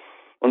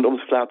 Und um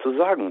es klar zu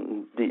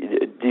sagen,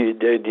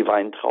 die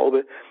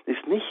Weintraube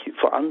ist nicht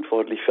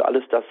verantwortlich für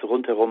alles das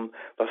rundherum,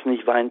 was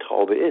nicht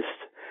Weintraube ist,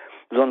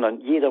 sondern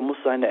jeder muss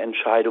seine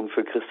Entscheidung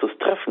für Christus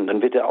treffen.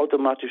 Dann wird er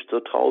automatisch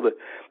zur Traube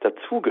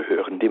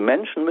dazugehören. Die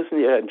Menschen müssen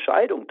ihre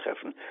Entscheidung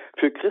treffen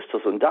für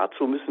Christus und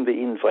dazu müssen wir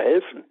ihnen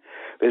verhelfen.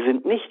 Wir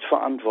sind nicht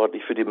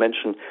verantwortlich für die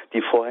Menschen,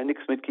 die vorher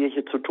nichts mit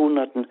Kirche zu tun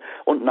hatten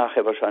und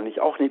nachher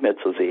wahrscheinlich auch nicht mehr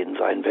zu sehen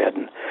sein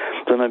werden,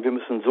 sondern wir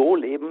müssen so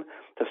leben,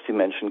 dass die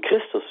Menschen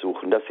Christus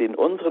suchen, dass sie in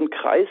unseren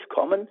Kreis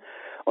kommen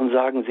und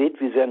sagen,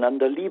 seht, wie sie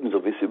einander lieben,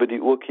 so wie es über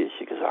die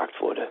Urkirche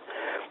gesagt wurde.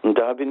 Und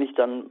da bin ich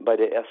dann bei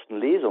der ersten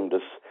Lesung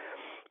des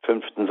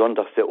 5.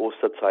 Sonntags der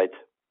Osterzeit.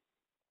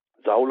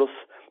 Saulus,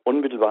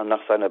 unmittelbar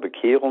nach seiner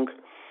Bekehrung,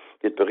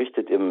 wird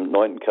berichtet im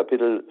 9.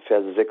 Kapitel,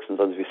 Verse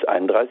 26 bis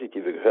 31,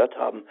 die wir gehört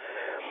haben,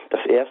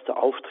 das erste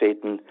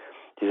Auftreten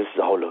dieses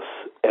Saulus.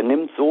 Er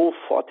nimmt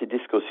sofort die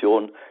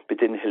Diskussion mit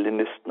den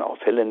Hellenisten auf.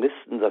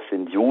 Hellenisten, das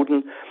sind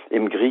Juden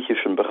im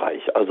griechischen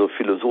Bereich, also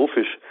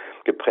philosophisch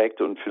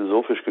geprägte und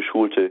philosophisch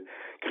geschulte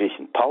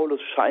Griechen.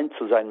 Paulus scheint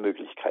zu seinen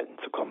Möglichkeiten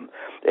zu kommen.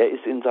 Er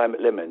ist in seinem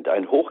Element,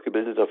 ein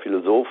hochgebildeter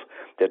Philosoph,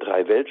 der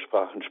 3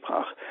 Weltsprachen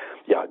sprach.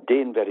 Ja,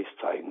 den werde ich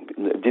zeigen.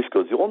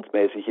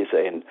 Diskussionsmäßig ist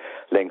er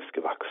längst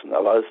gewachsen.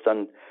 Aber als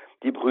dann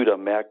die Brüder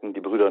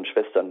und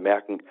Schwestern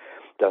merken,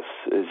 dass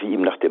sie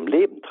ihm nach dem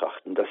Leben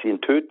trachten, dass sie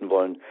ihn töten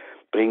wollen,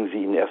 bringen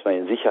sie ihn erstmal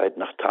in Sicherheit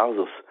nach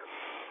Tarsus,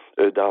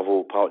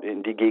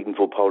 in die Gegend,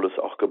 wo Paulus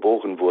auch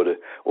geboren wurde,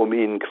 um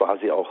ihn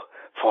quasi auch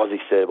vor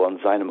sich selber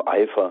und seinem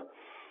Eifer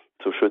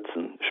zu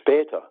schützen.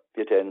 Später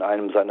wird er in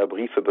einem seiner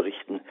Briefe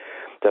berichten,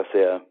 dass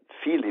er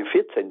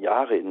 14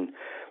 Jahre in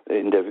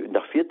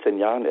nach 14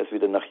 Jahren erst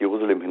wieder nach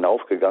Jerusalem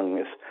hinaufgegangen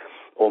ist,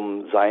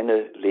 um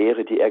seine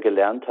Lehre, die er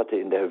gelernt hatte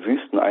in der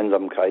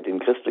Wüsteneinsamkeit, in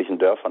christlichen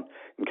Dörfern,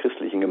 in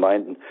christlichen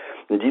Gemeinden,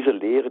 diese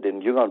Lehre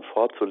den Jüngern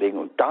vorzulegen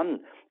und dann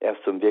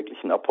erst zum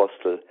wirklichen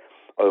Apostel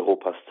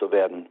Europas zu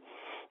werden.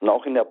 Und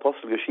auch in der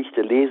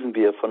Apostelgeschichte lesen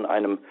wir von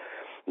einem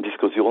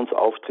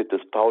Diskussionsauftritt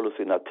des Paulus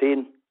in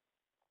Athen.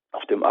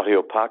 Auf dem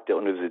Areopag der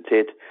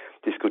Universität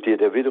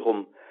diskutiert er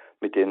wiederum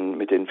mit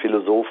den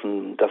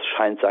Philosophen. Das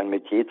scheint sein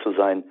Metier zu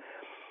sein.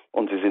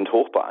 Und sie sind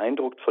hoch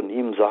beeindruckt von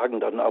ihm, sagen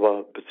dann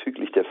aber,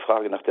 bezüglich der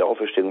Frage nach der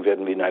Auferstehung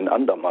werden wir ihn ein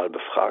andermal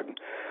befragen.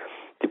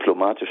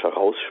 Diplomatischer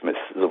Rausschmiss,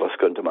 sowas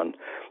könnte man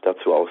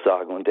dazu auch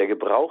sagen. Und er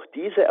gebraucht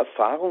diese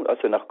Erfahrung,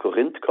 als er nach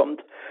Korinth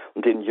kommt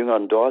und den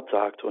Jüngern dort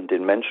sagt und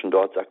den Menschen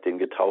dort sagt, den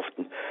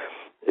Getauften,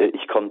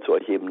 ich komme zu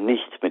euch eben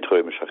nicht mit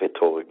römischer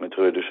Rhetorik, mit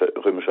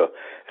römischer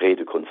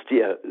Redekunst, die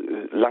er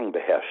lang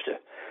beherrschte.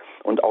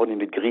 Und auch nicht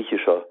mit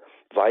griechischer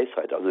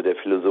Weisheit, also der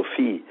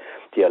Philosophie,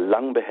 die er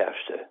lang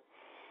beherrschte.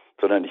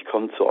 Sondern ich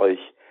komme zu euch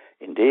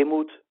in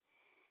Demut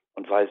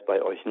und weiß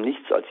bei euch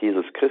nichts als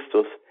Jesus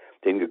Christus,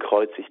 den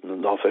Gekreuzigten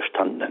und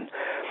Auferstandenen.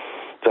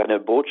 Seine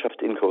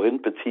Botschaft in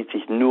Korinth bezieht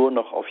sich nur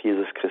noch auf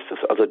Jesus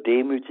Christus, also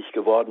demütig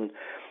geworden,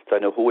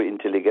 seine hohe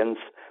Intelligenz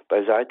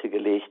beiseite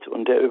gelegt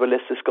und er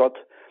überlässt es Gott,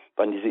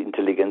 wann diese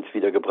Intelligenz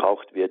wieder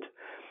gebraucht wird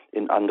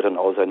in anderen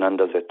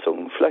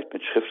Auseinandersetzungen, vielleicht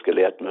mit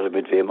Schriftgelehrten oder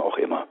mit wem auch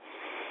immer.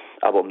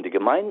 Aber um die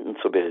Gemeinden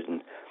zu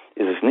bilden,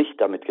 ist es nicht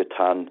damit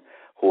getan,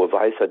 hohe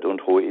Weisheit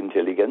und hohe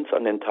Intelligenz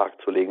an den Tag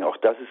zu legen. Auch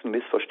das ist ein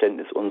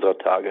Missverständnis unserer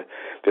Tage.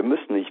 Wir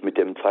müssen nicht mit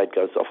dem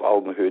Zeitgeist auf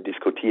Augenhöhe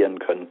diskutieren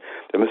können.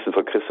 Wir müssen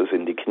vor Christus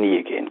in die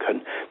Knie gehen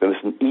können. Wir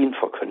müssen ihn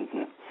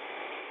verkünden.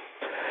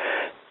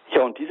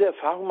 Ja, und diese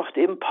Erfahrung macht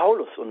eben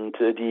Paulus. Und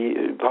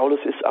Paulus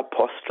ist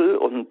Apostel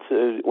und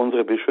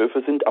unsere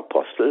Bischöfe sind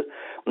Apostel.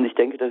 Und ich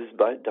denke,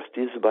 dass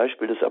dieses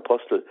Beispiel des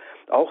Apostels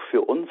auch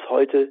für uns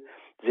heute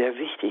sehr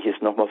wichtig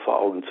ist, nochmal vor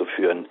Augen zu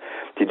führen.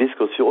 Die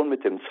Diskussion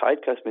mit dem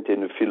Zeitgeist, mit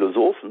den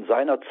Philosophen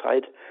seiner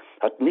Zeit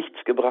hat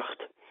nichts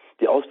gebracht.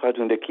 Die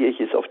Ausbreitung der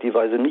Kirche ist auf die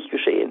Weise nicht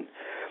geschehen,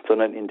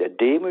 sondern in der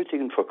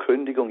demütigen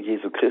Verkündigung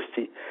Jesu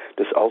Christi,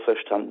 des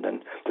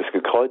Auferstandenen, des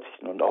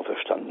Gekreuzigten und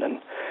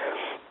Auferstandenen.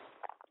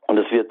 Und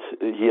es wird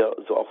hier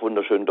so auch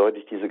wunderschön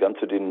deutlich, diese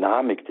ganze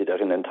Dynamik, die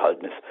darin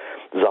enthalten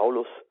ist.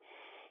 Saulus,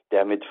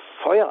 der mit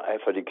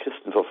Feuereifer die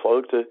Christen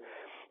verfolgte,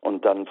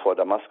 und dann vor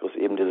Damaskus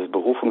eben dieses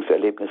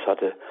Berufungserlebnis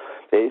hatte.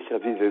 Er ist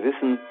ja, wie wir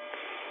wissen,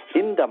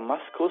 in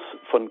Damaskus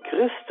von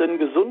Christen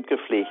gesund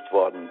gepflegt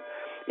worden.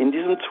 In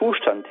diesem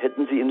Zustand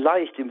hätten sie ihn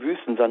leicht im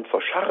Wüstensand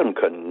verscharren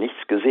können.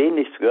 Nichts gesehen,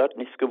 nichts gehört,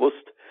 nichts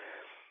gewusst.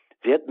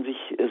 Sie hätten sich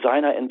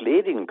seiner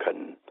entledigen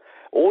können,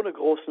 ohne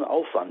großen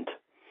Aufwand.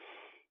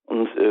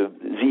 Und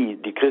sie,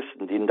 die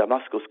Christen, die in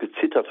Damaskus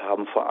gezittert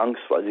haben vor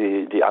Angst, weil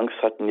sie die Angst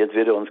hatten, jetzt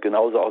wird er uns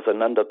genauso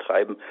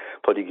auseinandertreiben,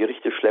 vor die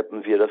Gerichte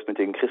schleppen, wie er das mit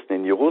den Christen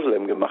in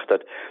Jerusalem gemacht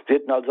hat. Sie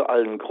hätten also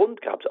allen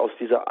Grund gehabt, aus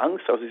dieser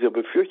Angst, aus dieser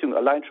Befürchtung,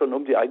 allein schon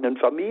um die eigenen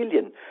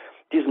Familien,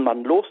 diesen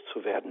Mann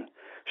loszuwerden.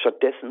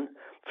 Stattdessen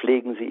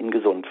pflegen sie ihn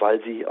gesund,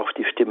 weil sie auf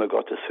die Stimme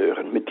Gottes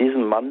hören. Mit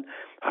diesem Mann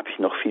habe ich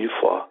noch viel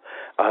vor.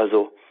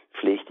 Also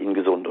pflegt ihn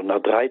gesund. Und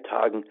nach 3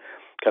 Tagen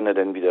kann er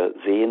dann wieder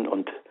sehen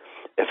und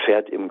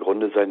erfährt im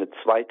Grunde seine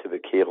zweite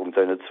Bekehrung,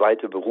 seine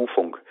zweite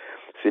Berufung.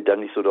 Es wird dann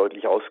nicht so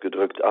deutlich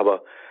ausgedrückt,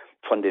 aber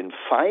von den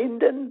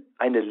Feinden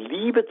eine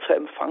Liebe zu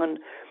empfangen,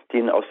 die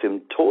ihn aus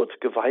dem Tod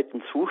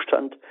geweihten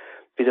Zustand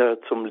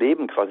wieder zum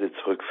Leben quasi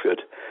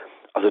zurückführt.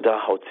 Also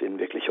da haut es ihn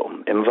wirklich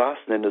um. Im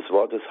wahrsten Sinne des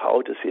Wortes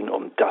haut es ihn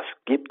um. Das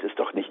gibt es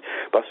doch nicht.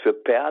 Was für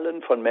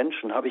Perlen von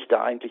Menschen habe ich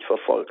da eigentlich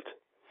verfolgt?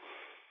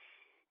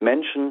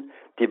 Menschen,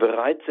 die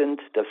bereit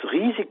sind, das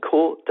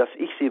Risiko, dass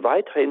ich sie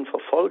weiterhin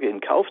verfolge,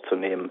 in Kauf zu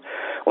nehmen.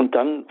 Und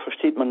dann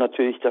versteht man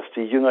natürlich, dass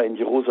die Jünger in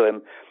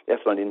Jerusalem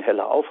erstmal in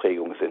heller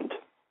Aufregung sind.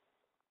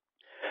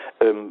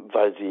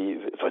 Weil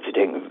sie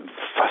denken,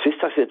 was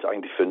ist das jetzt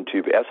eigentlich für ein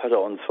Typ? Erst hat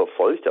er uns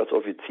verfolgt als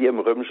Offizier im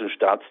römischen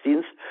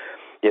Staatsdienst,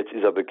 jetzt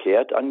ist er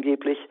bekehrt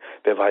angeblich.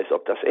 Wer weiß,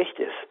 ob das echt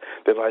ist?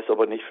 Wer weiß, ob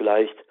er nicht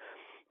vielleicht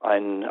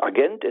ein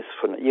Agent ist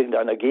von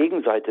irgendeiner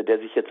Gegenseite, der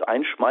sich jetzt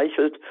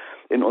einschmeichelt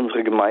in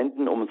unsere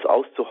Gemeinden, um uns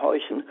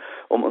auszuhorchen,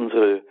 um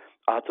unsere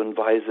Art und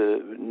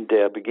Weise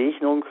der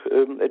Begegnung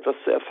etwas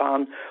zu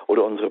erfahren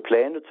oder unsere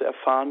Pläne zu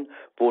erfahren,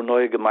 wo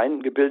neue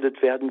Gemeinden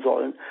gebildet werden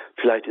sollen.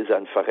 Vielleicht ist er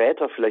ein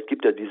Verräter, vielleicht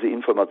gibt er diese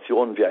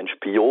Informationen wie ein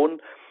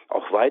Spion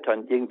auch weiter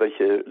an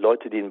irgendwelche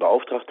Leute, die ihn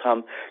beauftragt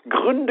haben.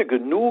 Gründe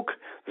genug,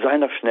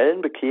 seiner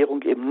schnellen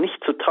Bekehrung eben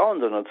nicht zu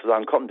trauen, sondern zu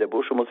sagen, komm, der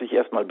Bursche muss sich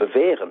erstmal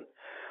bewähren.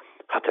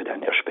 Hat er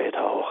dann ja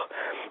später auch.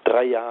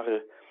 3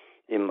 Jahre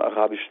im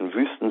arabischen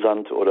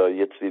Wüstensand oder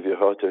jetzt, wie wir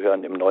heute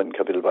hören, im 9.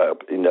 Kapitel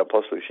in der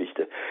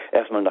Apostelgeschichte,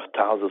 erstmal nach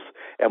Tarsus.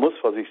 Er muss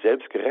vor sich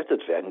selbst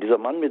gerettet werden. Dieser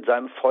Mann mit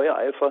seinem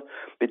Feuereifer,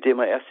 mit dem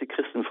er erst die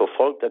Christen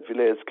verfolgt hat, will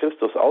er jetzt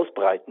Christus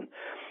ausbreiten.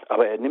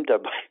 Aber er nimmt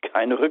dabei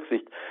keine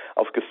Rücksicht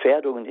auf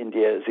Gefährdungen, in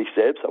die er sich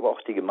selbst, aber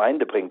auch die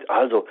Gemeinde bringt.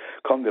 Also,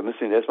 komm, wir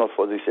müssen ihn erstmal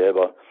vor sich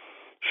selber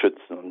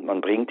schützen. Und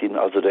man bringt ihn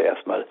also da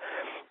erstmal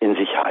in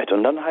Sicherheit.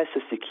 Und dann heißt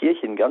es, die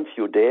Kirche in ganz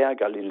Judäa,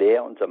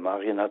 Galiläa und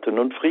Samarien hatte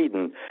nun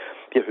Frieden.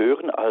 Wir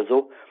hören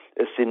also,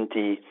 es sind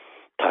die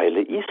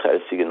Teile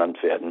Israels, die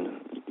genannt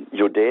werden.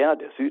 Judäa,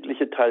 der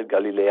südliche Teil,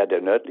 Galiläa,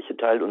 der nördliche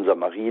Teil und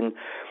Samarien,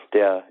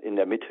 der in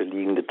der Mitte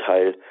liegende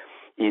Teil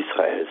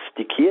Israels.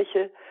 Die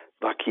Kirche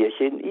war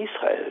Kirche in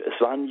Israel. Es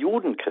waren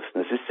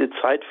Judenchristen. Es ist die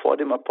Zeit vor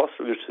dem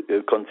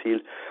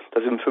Apostelkonzil,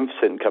 das im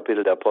 15.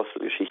 Kapitel der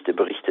Apostelgeschichte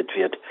berichtet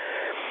wird.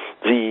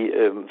 Sie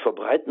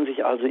verbreiten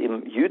sich also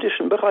im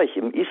jüdischen Bereich,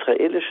 im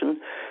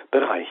israelischen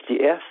Bereich. Die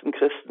ersten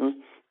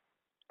Christen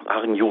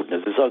waren Juden.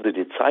 Es ist also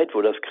die Zeit,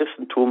 wo das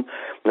Christentum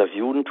und das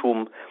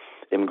Judentum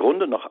im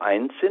Grunde noch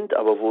eins sind,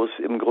 aber wo es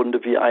im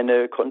Grunde wie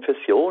eine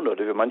Konfession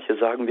oder wie manche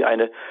sagen, wie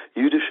eine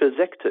jüdische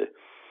Sekte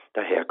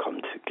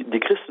daherkommt. Die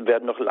Christen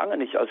werden noch lange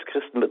nicht als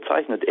Christen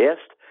bezeichnet.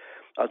 Erst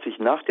als sich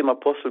nach dem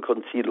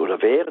Apostelkonzil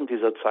oder während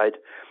dieser Zeit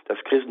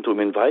das Christentum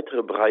in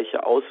weitere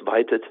Bereiche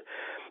ausweitet,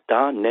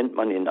 da nennt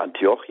man in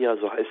Antiochia,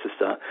 so heißt es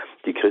da,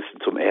 die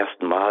Christen zum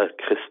ersten Mal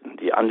Christen,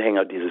 die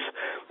Anhänger dieses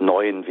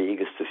neuen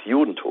Weges des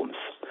Judentums.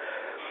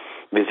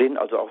 Wir sehen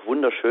also auch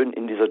wunderschön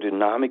in dieser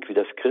Dynamik, wie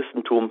das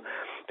Christentum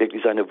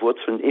wirklich seine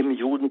Wurzeln im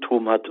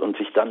Judentum hat und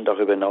sich dann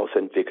darüber hinaus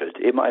entwickelt.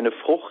 Eben eine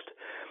Frucht,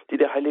 die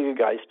der Heilige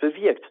Geist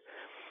bewirkt.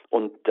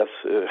 Und das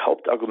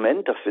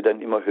Hauptargument, das wir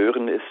dann immer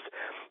hören, ist,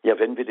 ja,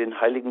 wenn wir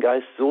den Heiligen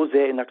Geist so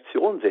sehr in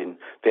Aktion sehen,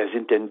 wer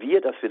sind denn wir,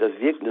 dass wir das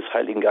Wirken des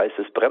Heiligen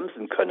Geistes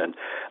bremsen können?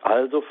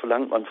 Also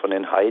verlangt man von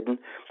den Heiden,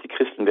 die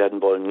Christen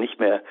werden wollen, nicht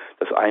mehr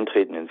das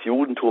Eintreten ins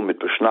Judentum mit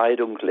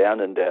Beschneidung,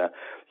 Lernen der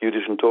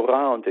jüdischen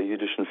Tora und der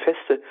jüdischen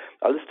Feste.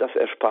 Alles das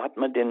erspart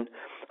man den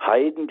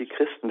Heiden, die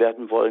Christen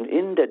werden wollen,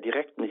 in der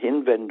direkten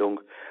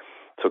Hinwendung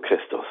zu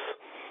Christus.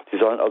 Sie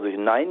sollen also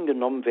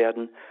hineingenommen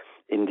werden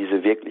in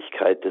diese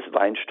Wirklichkeit des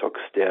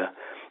Weinstocks, der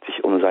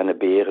sich um seine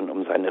Beeren,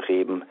 um seine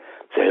Reben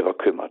selber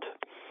kümmert,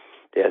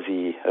 der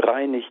sie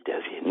reinigt,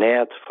 der sie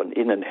nährt von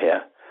innen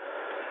her.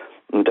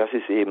 Und das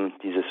ist eben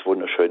dieses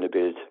wunderschöne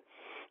Bild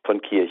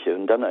von Kirche.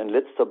 Und dann ein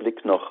letzter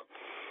Blick noch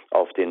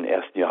auf den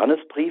 1.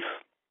 Johannesbrief.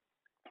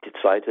 Die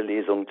zweite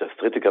Lesung, das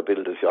 3.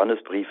 Kapitel des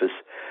Johannesbriefes,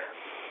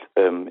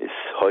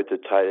 ist heute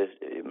Teil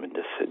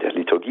der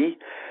Liturgie.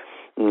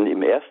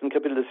 Im 1.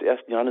 Kapitel des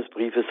 1.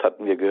 Johannesbriefes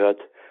hatten wir gehört,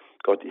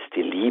 Gott ist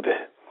die Liebe.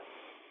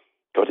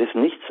 Gott ist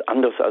nichts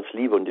anderes als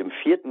Liebe. Und im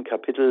 4.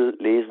 Kapitel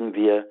lesen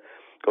wir,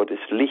 Gott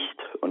ist Licht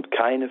und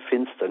keine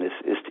Finsternis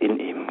ist in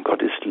ihm.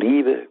 Gott ist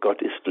Liebe,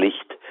 Gott ist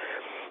Licht.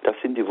 Das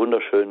sind die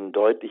wunderschönen,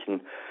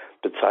 deutlichen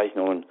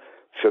Bezeichnungen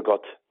für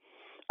Gott.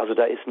 Also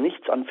da ist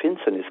nichts an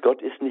Finsternis.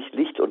 Gott ist nicht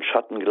Licht und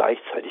Schatten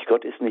gleichzeitig.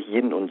 Gott ist nicht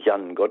Yin und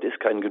Yang. Gott ist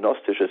kein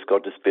gnostisches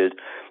Gottesbild,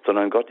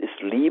 sondern Gott ist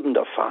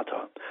liebender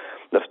Vater.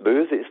 Das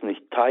Böse ist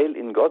nicht Teil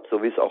in Gott,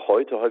 so wie es auch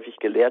heute häufig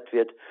gelehrt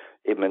wird,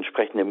 eben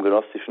entsprechend dem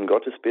gnostischen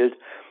Gottesbild,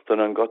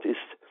 sondern Gott ist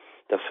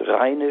das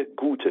reine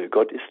Gute.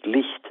 Gott ist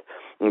Licht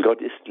und Gott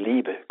ist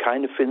Liebe.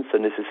 Keine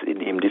Finsternis ist in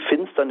ihm. Die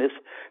Finsternis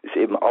ist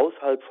eben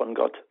außerhalb von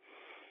Gott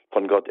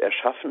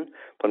erschaffen,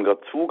 von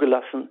Gott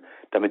zugelassen,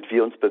 damit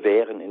wir uns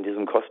bewähren in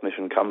diesem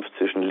kosmischen Kampf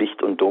zwischen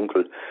Licht und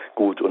Dunkel,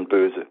 Gut und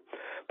Böse.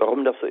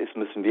 Warum das so ist,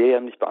 müssen wir ja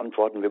nicht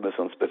beantworten, wir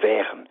müssen uns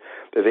bewähren.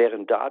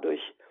 Bewähren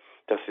dadurch,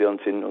 dass wir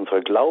uns in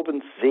unserer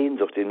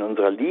Glaubenssehnsucht, in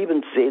unserer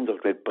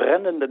Liebenssehnsucht mit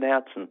brennenden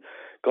Herzen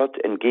Gott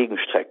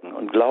entgegenstrecken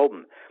und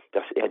glauben,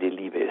 dass er die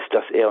Liebe ist,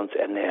 dass er uns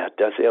ernährt,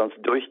 dass er uns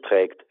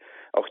durchträgt,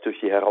 auch durch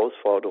die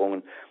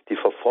Herausforderungen, die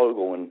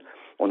Verfolgungen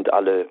und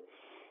alle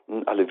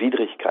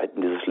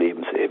Widrigkeiten dieses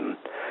Lebens eben.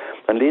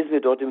 Dann lesen wir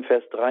dort im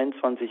Vers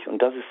 23,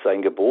 und das ist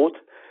sein Gebot,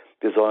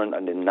 wir sollen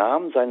an den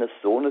Namen seines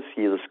Sohnes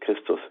Jesus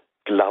Christus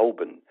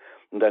glauben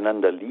und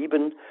einander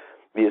lieben,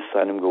 wie es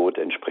seinem Gebot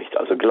entspricht.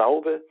 Also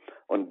Glaube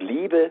und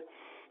Liebe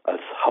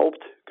als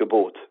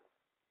Hauptgebot.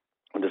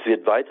 Und es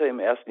wird weiter im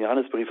 1.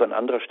 Johannesbrief an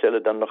anderer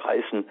Stelle dann noch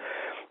heißen,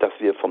 dass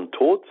wir vom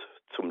Tod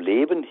zum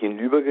Leben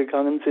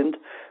hinübergegangen sind,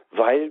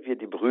 weil wir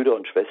die Brüder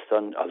und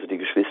Schwestern, also die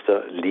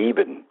Geschwister,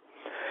 lieben.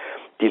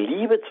 Die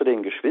Liebe zu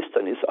den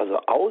Geschwistern ist also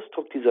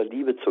Ausdruck dieser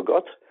Liebe zu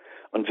Gott.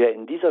 Und wer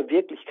in dieser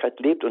Wirklichkeit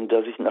lebt und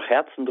der sich nach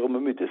Herzen drum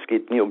bemüht, es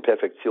geht nie um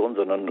Perfektion,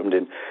 sondern um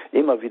den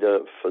immer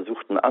wieder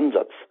versuchten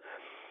Ansatz,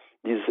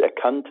 dieses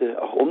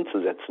Erkannte auch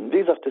umzusetzen. Wie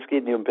gesagt, es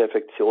geht nicht um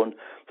Perfektion,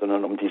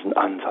 sondern um diesen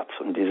Ansatz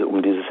und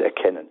um dieses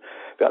Erkennen.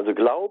 Wer also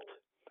glaubt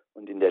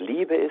und in der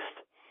Liebe ist,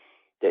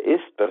 der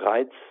ist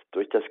bereits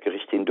durch das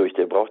Gericht hindurch,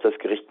 der braucht das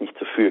Gericht nicht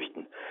zu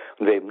fürchten.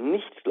 Und wer eben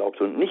nicht glaubt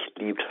und nicht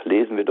liebt,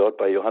 lesen wir dort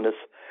bei Johannes,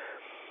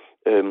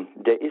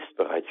 der ist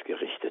bereits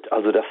gerichtet.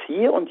 Also das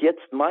Hier und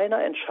Jetzt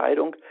meiner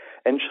Entscheidung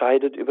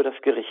entscheidet über das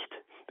Gericht.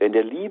 Wer in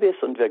der Liebe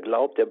ist und wer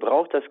glaubt, der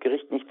braucht das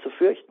Gericht nicht zu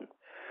fürchten.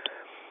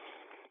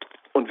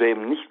 Und wer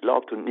eben nicht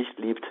glaubt und nicht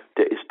liebt,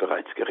 der ist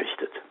bereits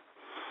gerichtet.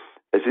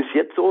 Es ist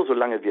jetzt so,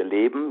 solange wir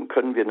leben,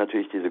 können wir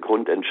natürlich diese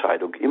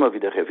Grundentscheidung immer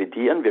wieder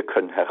revidieren. Wir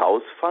können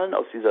herausfallen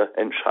aus dieser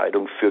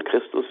Entscheidung für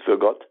Christus, für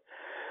Gott.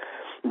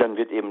 Und dann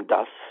wird eben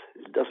das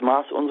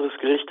Maß unseres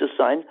Gerichtes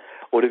sein.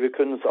 Oder wir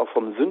können uns auch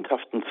vom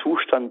sündhaften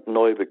Zustand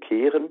neu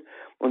bekehren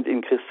und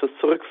in Christus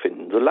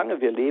zurückfinden.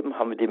 Solange wir leben,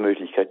 haben wir die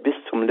Möglichkeit, bis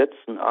zum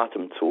letzten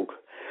Atemzug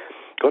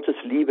Gottes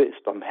Liebe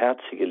ist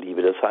barmherzige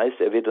Liebe. Das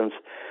heißt, er wird uns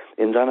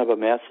in seiner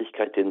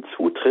Barmherzigkeit den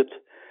Zutritt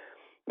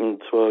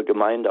zur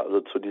Gemeinde, also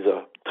zu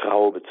dieser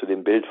Traube, zu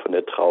dem Bild von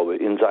der Traube,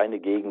 in seine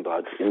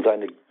Gegenwart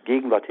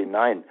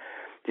hinein.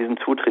 Diesen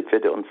Zutritt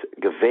wird er uns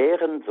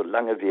gewähren,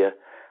 solange wir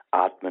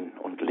atmen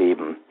und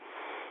leben.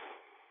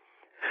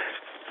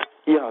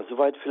 Ja,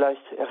 soweit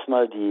vielleicht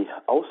erstmal die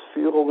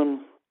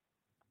Ausführungen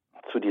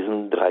zu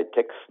diesen 3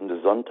 Texten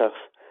des Sonntags.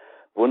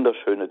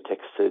 Wunderschöne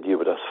Texte, die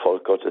über das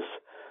Volk Gottes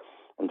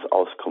uns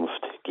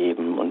Auskunft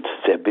geben und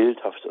sehr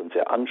bildhaft und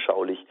sehr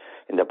anschaulich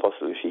in der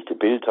Apostelgeschichte,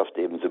 bildhaft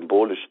eben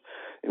symbolisch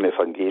im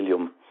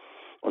Evangelium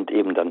und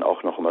eben dann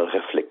auch noch einmal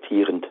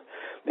reflektierend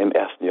im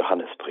 1.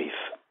 Johannesbrief.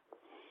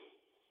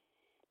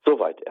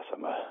 Soweit erst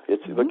einmal.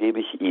 Jetzt übergebe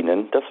ich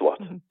Ihnen das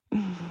Wort.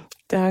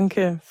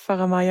 Danke,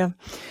 Pfarrer Meyer.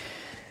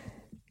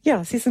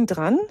 Ja, Sie sind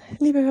dran,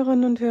 liebe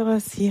Hörerinnen und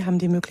Hörer. Sie haben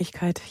die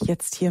Möglichkeit,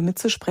 jetzt hier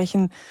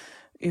mitzusprechen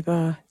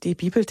über die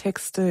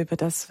Bibeltexte, über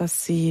das,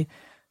 was Sie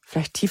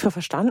vielleicht tiefer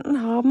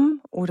verstanden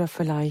haben oder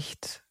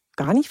vielleicht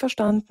gar nicht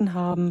verstanden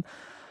haben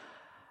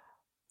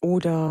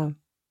oder.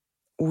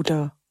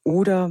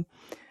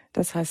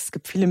 Das heißt, es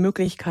gibt viele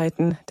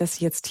Möglichkeiten, dass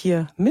Sie jetzt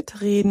hier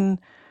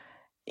mitreden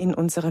in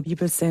unserer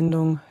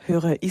Bibelsendung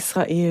Höre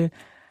Israel.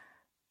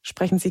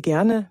 Sprechen Sie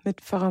gerne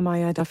mit Pfarrer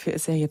Meyer, dafür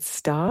ist er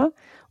jetzt da.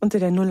 Unter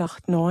der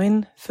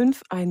 089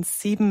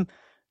 517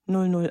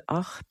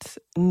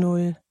 008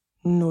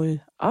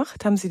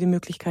 008 haben Sie die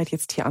Möglichkeit,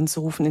 jetzt hier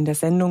anzurufen in der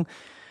Sendung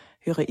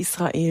Höre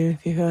Israel.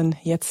 Wir hören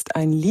jetzt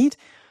ein Lied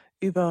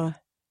über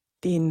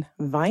den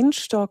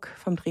Weinstock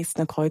vom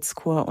Dresdner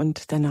Kreuzchor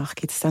und danach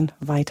geht's dann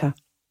weiter.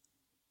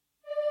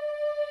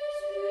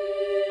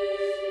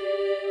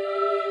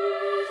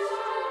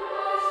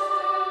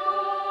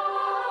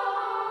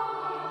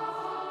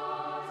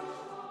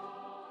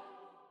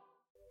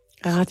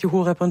 Radio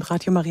Horeb und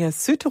Radio Maria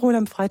Südtirol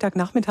am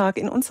Freitagnachmittag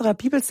in unserer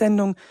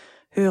Bibelsendung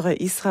Höre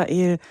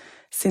Israel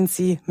sind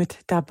Sie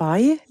mit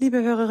dabei,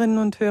 liebe Hörerinnen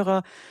und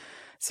Hörer.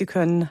 Sie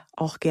können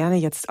auch gerne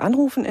jetzt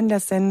anrufen in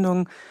der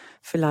Sendung.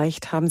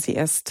 Vielleicht haben Sie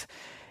erst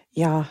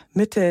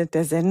Mitte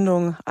der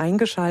Sendung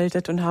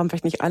eingeschaltet und haben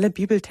vielleicht nicht alle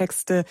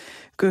Bibeltexte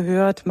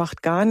gehört,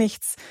 macht gar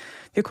nichts.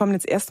 Wir kommen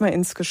jetzt erstmal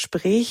ins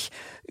Gespräch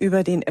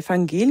über den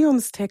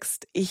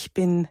Evangeliumstext Ich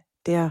bin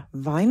der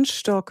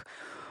Weinstock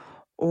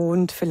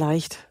und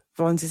vielleicht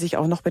wollen Sie sich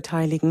auch noch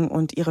beteiligen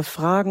und Ihre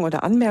Fragen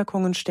oder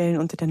Anmerkungen stellen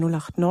unter der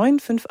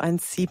 089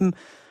 517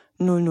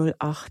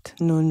 008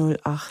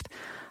 008.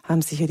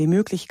 Haben Sie hier die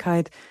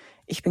Möglichkeit.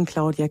 Ich bin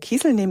Claudia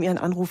Kiesel, nehme Ihren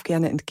Anruf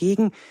gerne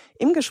entgegen.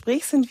 Im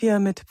Gespräch sind wir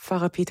mit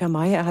Pfarrer Peter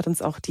Meyer. Er hat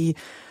uns auch die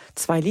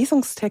 2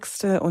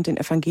 Lesungstexte und den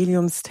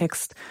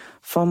Evangeliumstext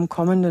vom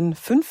kommenden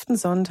 5.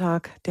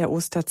 Sonntag der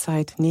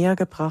Osterzeit näher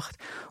gebracht.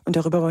 Und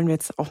darüber wollen wir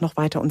jetzt auch noch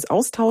weiter uns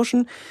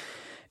austauschen.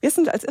 Wir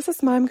sind als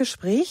erstes mal im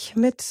Gespräch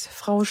mit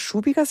Frau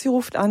Schubiger. Sie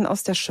ruft an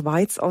aus der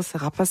Schweiz, aus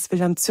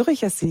Rapperswil am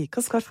Züricher See.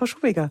 Grüß Gott, Frau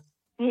Schubiger.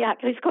 Ja,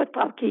 grüß Gott,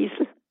 Frau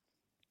Kiesel.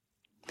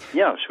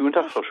 Ja, schönen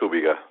Tag, Frau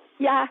Schubiger.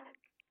 Ja,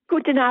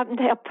 guten Abend,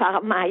 Herr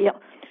Pfarrer Meyer.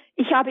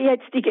 Ich habe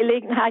jetzt die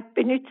Gelegenheit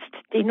benutzt,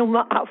 die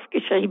Nummer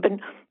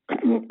aufgeschrieben.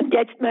 Und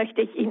jetzt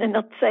möchte ich Ihnen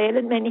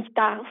erzählen, wenn ich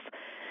darf.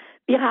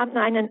 Wir haben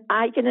einen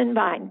eigenen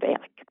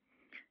Weinberg.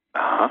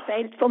 Er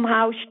fällt vom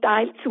Haus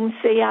steil zum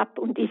See ab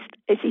und es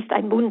ist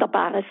ein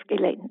wunderbares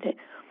Gelände.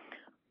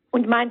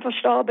 Und mein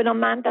verstorbener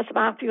Mann, das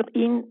war für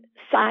ihn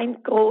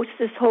sein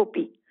großes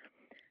Hobby.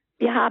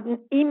 Wir haben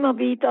immer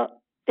wieder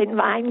den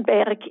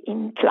Weinberg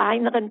in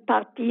kleineren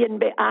Partien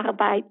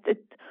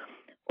bearbeitet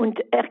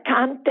und er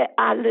kannte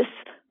alles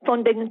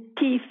von den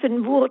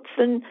tiefen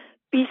Wurzeln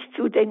bis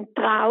zu den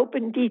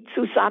Trauben, die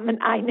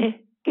zusammen eine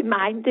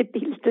Gemeinde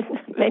bilden,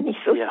 wenn ich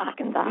so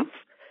sagen darf.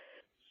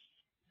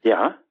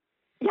 Ja?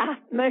 Ja,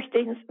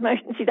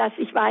 möchten Sie, dass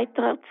ich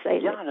weiter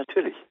erzähle? Ja,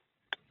 natürlich.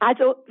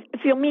 Also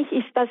für mich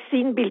ist das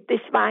Sinnbild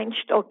des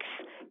Weinstocks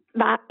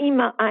war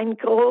immer ein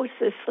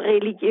großes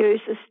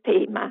religiöses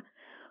Thema.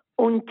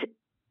 Und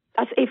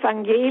das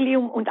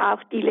Evangelium und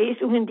auch die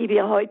Lesungen, die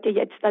wir heute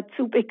jetzt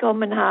dazu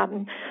bekommen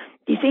haben,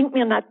 die sind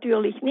mir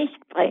natürlich nicht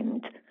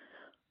fremd.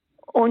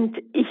 Und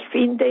ich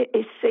finde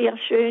es sehr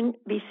schön,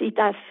 wie Sie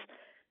das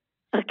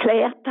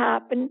erklärt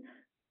haben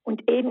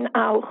und eben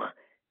auch,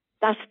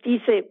 dass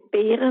diese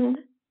Beeren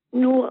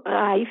nur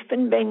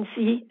reifen, wenn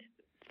sie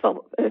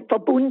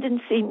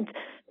verbunden sind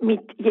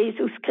mit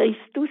Jesus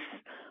Christus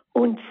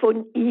und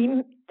von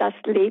ihm das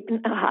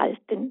Leben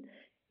erhalten.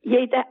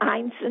 Jede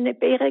einzelne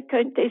Beere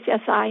könnte es ja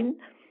sein,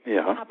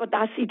 aber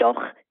dass sie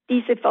doch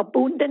diese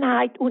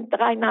Verbundenheit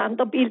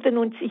untereinander bilden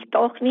und sich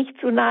doch nicht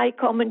zu nahe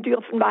kommen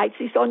dürfen, weil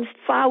sie sonst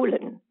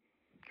faulen.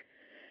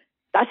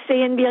 Das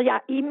sehen wir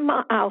ja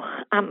immer auch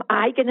am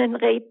eigenen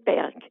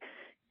Rebberg.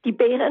 Die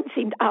Beeren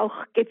sind auch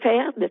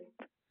gefährdet.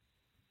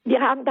 Wir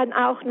haben dann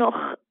auch noch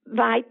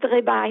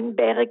weitere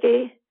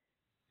Weinberge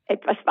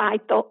etwas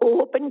weiter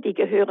oben, die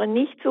gehören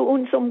nicht zu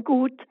unserem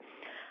Gut,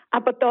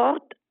 aber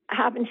dort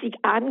haben sich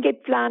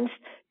angepflanzt,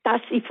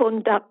 dass sie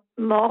von der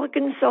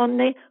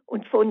Morgensonne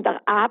und von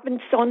der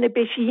Abendsonne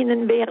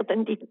beschienen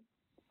werden,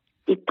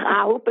 die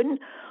Trauben.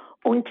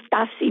 und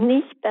dass sie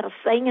nicht der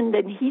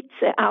sengenden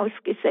Hitze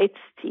ausgesetzt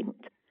sind.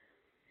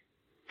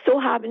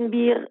 So haben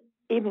wir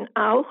eben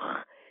auch,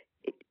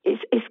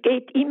 es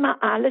geht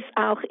immer alles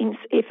auch ins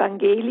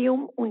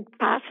Evangelium und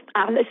passt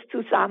alles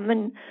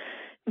zusammen,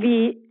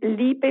 wie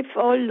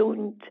liebevoll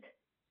und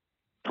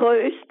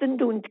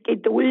tröstend und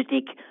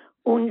geduldig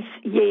uns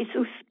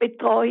Jesus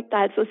betreut,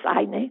 also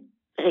seine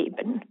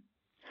Reben.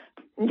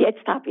 Und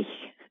jetzt habe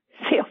ich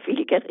sehr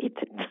viel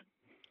geredet.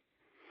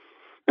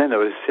 Nein,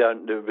 aber es ist ja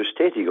eine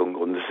Bestätigung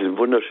und es ist eine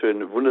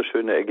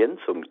wunderschöne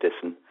Ergänzung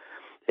dessen.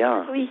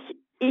 Ja. Also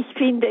ich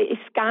finde es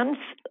ganz,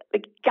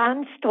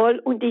 ganz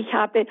toll und ich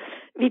habe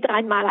wieder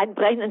einmal ein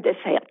brennendes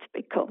Herz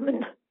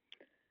bekommen.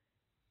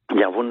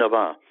 Ja,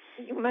 wunderbar.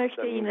 Ich möchte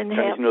Dann Ihnen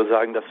kann ich nur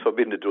sagen, das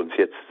verbindet uns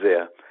jetzt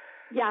sehr.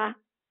 Ja,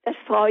 das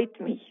freut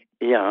mich.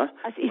 Ja,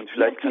 Also und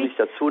vielleicht kann ich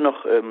dazu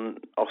noch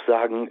auch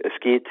sagen, es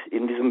geht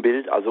in diesem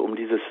Bild also um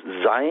dieses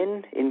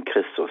Sein in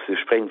Christus. Wir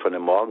sprechen von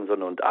der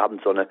Morgensonne und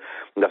Abendsonne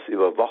und das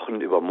über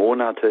Wochen, über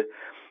Monate.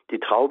 Die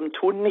Trauben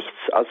tun nichts,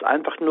 als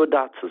einfach nur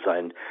da zu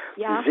sein.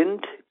 Ja. Sie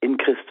sind in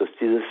Christus,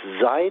 dieses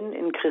Sein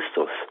in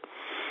Christus.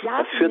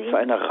 Ja, das führt zu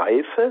einer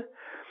Reife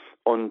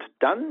und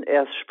dann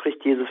erst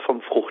spricht Jesus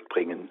vom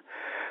Fruchtbringen.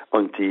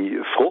 Und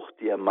die Frucht,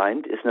 die er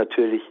meint, ist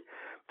natürlich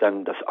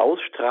dann das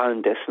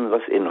Ausstrahlen dessen,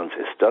 was in uns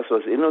ist. Das,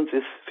 was in uns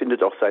ist,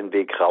 findet auch seinen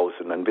Weg raus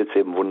und dann wird es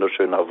eben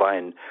wunderschöner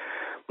Wein.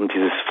 Und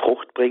dieses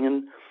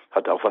Fruchtbringen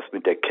hat auch was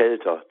mit der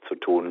Kälte zu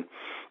tun.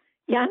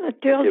 Ja,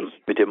 natürlich.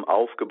 Mit dem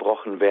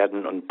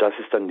Aufgebrochenwerden und das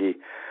ist dann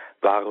die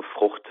wahre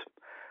Frucht.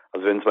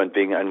 Also wenn es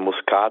meinetwegen ein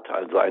Muskat,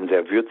 also ein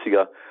sehr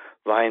würziger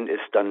Wein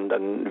ist,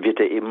 dann wird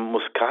er eben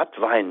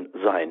Muskatwein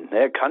sein.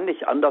 Er kann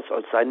nicht anders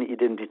als seine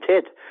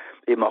Identität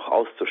eben auch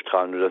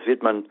auszustrahlen. Und das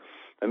wird man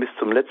bis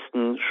zum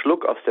letzten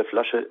Schluck aus der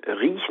Flasche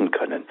riechen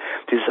können.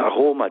 Dieses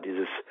Aroma,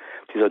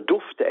 dieser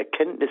Duft der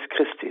Erkenntnis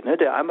Christi,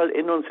 der einmal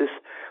in uns ist,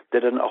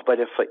 der dann auch bei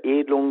der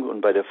Veredelung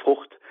und bei der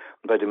Frucht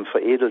und bei dem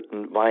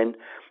veredelten Wein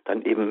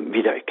dann eben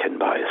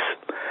wiedererkennbar ist.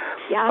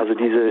 Ja, also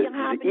diese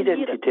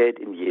Identität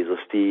in Jesus,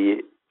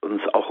 die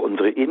uns auch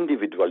unsere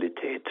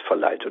Individualität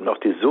verleiht und auch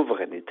die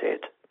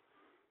Souveränität.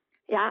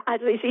 Ja,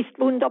 also es ist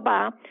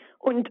wunderbar.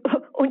 Und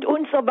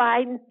unser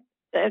Wein,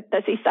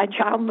 das ist ein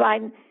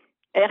Schaumwein,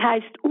 er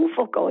heißt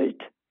Ufergold.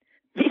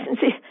 Wissen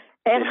Sie,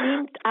 er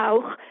nimmt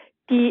auch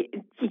die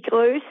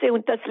Größe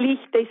und das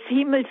Licht des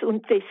Himmels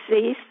und des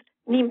Sees,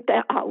 nimmt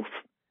er auf.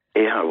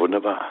 Ja,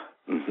 wunderbar.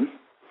 Mhm.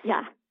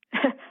 Ja,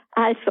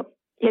 also,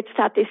 jetzt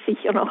hat es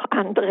sicher noch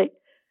andere.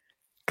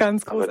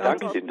 Ganz großartig. Aber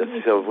danke Ihnen, das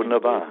ist ja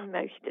wunderbar.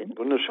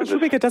 Wunderschön. Frau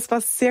Schubiger, das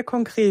war sehr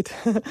konkret.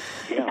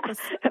 Ja,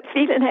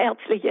 vielen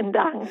herzlichen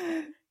Dank.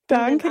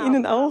 Danke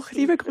Ihnen auch.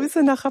 Liebe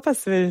Grüße nach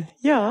Rapperswil.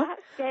 Ja.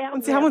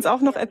 Und Sie haben uns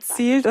auch noch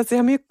erzählt, also Sie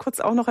haben mir kurz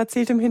auch noch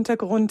erzählt im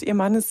Hintergrund, Ihr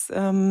Mann ist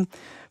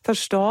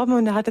verstorben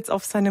und er hat jetzt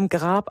auf seinem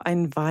Grab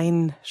einen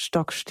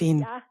Weinstock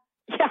stehen.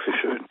 Ja.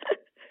 Schön.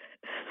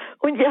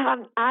 Und wir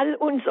haben all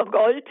unser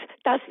Gold,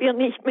 das wir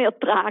nicht mehr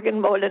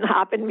tragen wollen,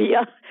 haben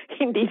wir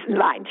in diesen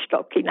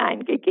Weinstock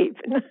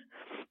hineingegeben.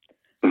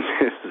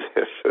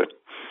 Sehr schön.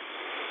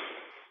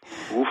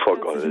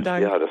 Ufergold,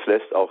 ja, das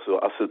lässt auch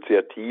so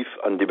assoziativ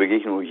an die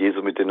Begegnung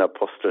Jesu mit den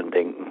Aposteln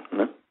denken,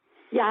 ne?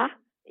 Ja.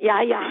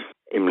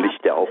 Im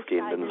Licht der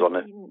aufgehenden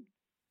Sonne.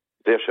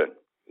 Sehr schön.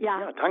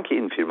 Ja, danke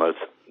Ihnen vielmals.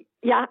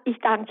 Ja, ich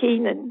danke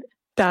Ihnen.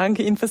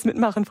 Danke Ihnen fürs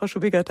Mitmachen, Frau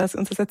Schubiger, dass Sie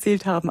uns das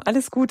erzählt haben.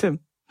 Alles Gute.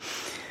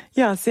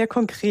 Ja, sehr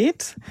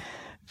konkret,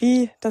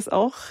 wie das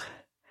auch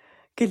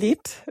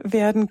gelebt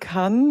werden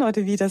kann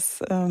oder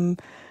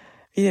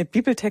wie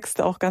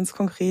Bibeltexte auch ganz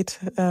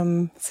konkret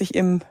sich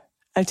im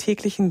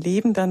alltäglichen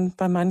Leben dann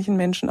bei manchen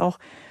Menschen auch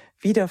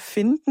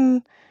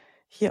wiederfinden.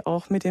 Hier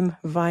auch mit dem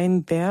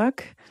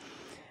Weinberg,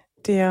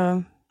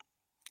 der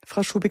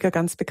Frau Schubiger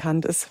ganz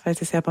bekannt ist, weil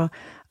sie selber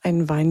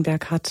einen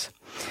Weinberg hat.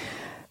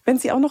 Wenn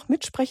Sie auch noch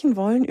mitsprechen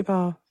wollen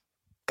über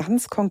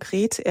ganz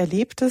konkret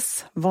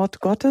erlebtes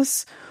Wort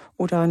Gottes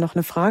oder noch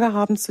eine Frage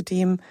haben zu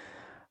dem,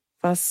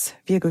 was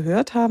wir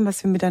gehört haben,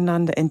 was wir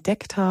miteinander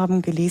entdeckt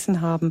haben,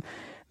 gelesen haben,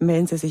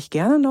 melden Sie sich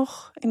gerne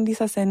noch in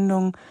dieser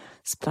Sendung.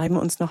 Es bleiben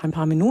uns noch ein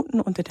paar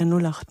Minuten unter der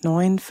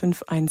 089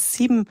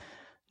 517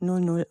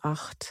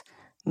 008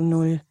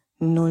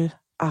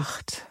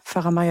 008.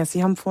 Pfarrer Meyer,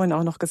 Sie haben vorhin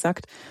auch noch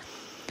gesagt,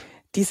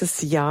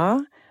 dieses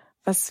Jahr,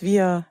 was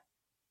wir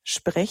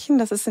sprechen,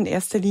 das ist in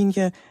erster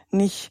Linie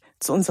nicht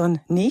zu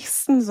unseren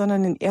Nächsten,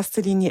 sondern in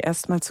erster Linie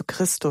erstmal zu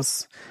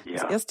Christus. Ja.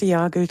 Das erste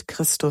Jahr gilt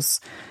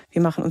Christus.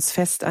 Wir machen uns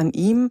fest an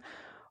ihm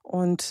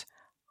und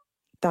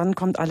dann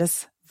kommt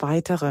alles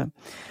Weitere.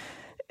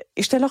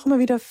 Ich stelle auch immer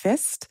wieder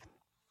fest,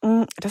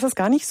 dass es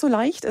gar nicht so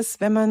leicht ist,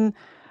 wenn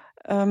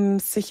man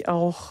sich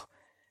auch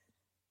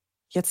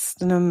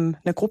jetzt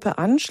einer Gruppe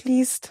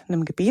anschließt,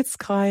 einem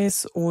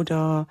Gebetskreis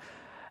oder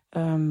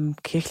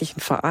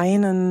kirchlichen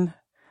Vereinen,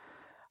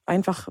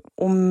 einfach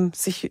um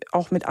sich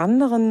auch mit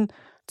anderen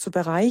zu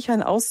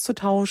bereichern,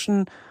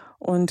 auszutauschen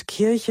und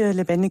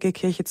lebendige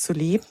Kirche zu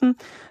leben.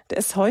 Da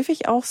ist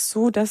häufig auch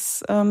so,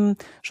 dass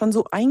schon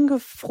so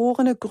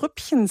eingefrorene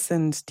Grüppchen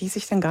sind, die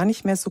sich dann gar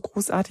nicht mehr so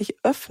großartig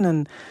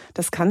öffnen.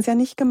 Das kann es ja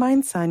nicht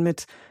gemeint sein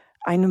mit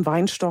einem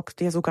Weinstock,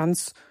 der so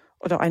ganz,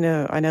 oder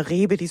eine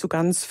Rebe, die so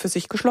ganz für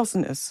sich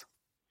geschlossen ist.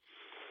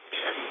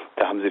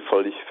 Da haben Sie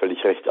völlig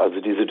recht.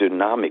 Also diese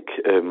Dynamik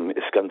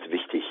ist ganz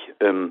wichtig.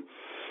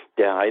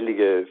 Der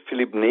heilige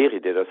Philipp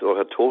Neri, der das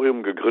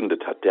Oratorium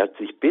gegründet hat, der hat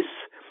sich bis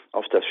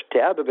auf das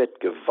Sterbebett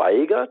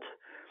geweigert,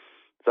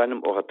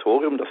 seinem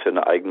Oratorium, das ja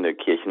eine eigene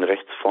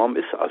Kirchenrechtsform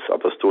ist, als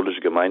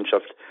apostolische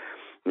Gemeinschaft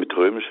mit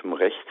römischem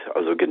Recht,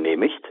 also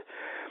genehmigt.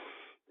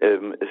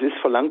 Es ist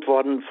verlangt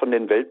worden von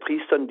den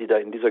Weltpriestern, die da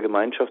in dieser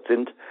Gemeinschaft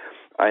sind,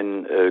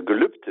 ein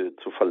Gelübde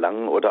zu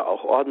verlangen oder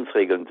auch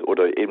Ordensregeln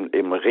oder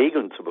eben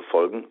Regeln zu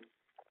befolgen.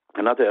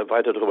 Dann hat er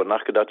weiter darüber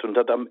nachgedacht und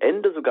hat am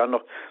Ende sogar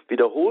noch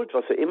wiederholt,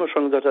 was er immer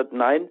schon gesagt hat: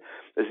 Nein,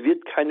 es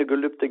wird keine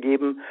Gelübde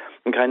geben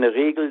und keine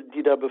Regel,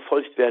 die da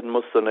befolgt werden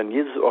muss, sondern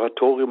dieses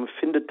Oratorium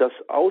findet das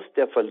aus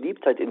der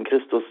Verliebtheit in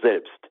Christus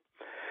selbst.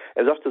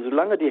 Er sagte,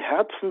 solange die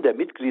Herzen der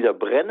Mitglieder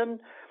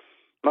brennen,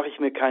 mache ich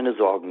mir keine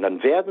Sorgen.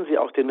 Dann werden sie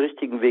auch den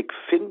richtigen Weg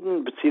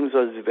finden,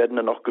 beziehungsweise sie werden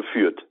dann auch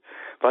geführt,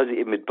 weil sie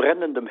eben mit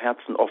brennendem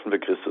Herzen offen für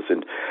Christus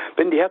sind.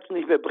 Wenn die Herzen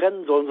nicht mehr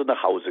brennen, sollen sie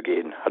nach Hause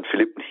gehen, hat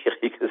Philipp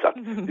Neri gesagt.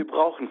 Wir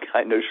brauchen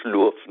keine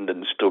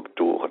schlurfenden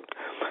Strukturen.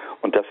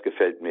 Und das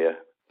gefällt mir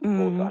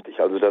großartig.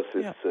 Also das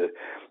ist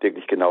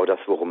wirklich genau das,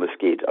 worum es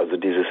geht. Also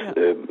dieses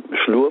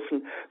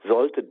Schlurfen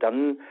sollte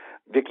dann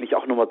wirklich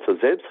auch nochmal zur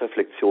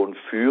Selbstreflexion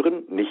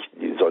führen. Nicht,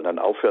 die sollen dann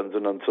aufhören,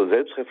 sondern zur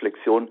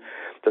Selbstreflexion,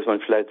 dass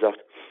man vielleicht sagt,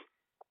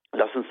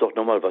 lass uns doch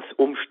nochmal was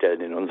umstellen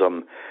in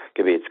unserem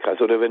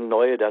Gebetskreis. Oder wenn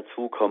neue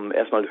dazukommen,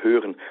 erstmal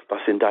hören, was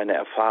sind deine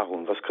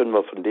Erfahrungen, was können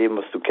wir von dem,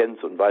 was du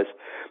kennst und weißt,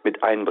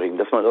 mit einbringen.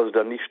 Dass man also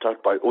dann nicht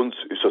sagt, bei uns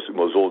ist das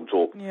immer so und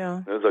so,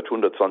 seit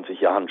 120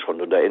 Jahren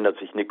schon und da ändert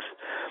sich nichts.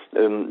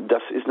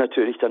 Das ist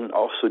natürlich dann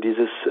auch so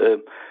dieses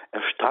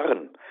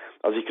Erstarren.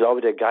 Also ich glaube,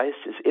 der Geist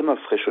ist immer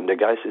frisch und der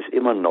Geist ist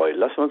immer neu.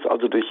 Lassen wir uns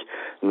also durch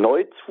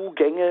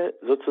Neuzugänge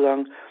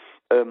sozusagen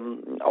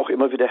auch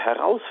immer wieder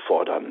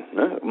herausfordern,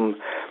 ne? Um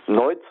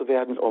neu zu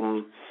werden,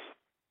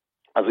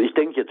 also ich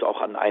denke jetzt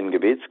auch an einen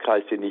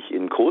Gebetskreis, den ich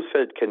in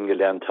Krefeld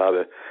kennengelernt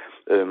habe,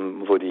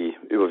 wo die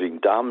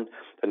überwiegend Damen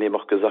dann eben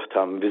auch gesagt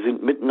haben, wir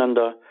sind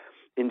miteinander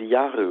in die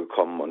Jahre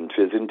gekommen und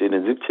wir sind in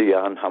den 70er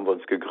Jahren, haben wir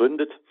uns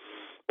gegründet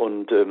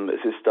und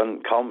es ist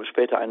dann kaum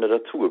später einer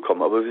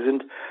dazugekommen, aber wir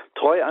sind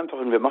treu einfach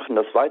und wir machen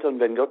das weiter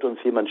und wenn Gott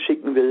uns jemand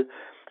schicken will,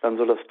 dann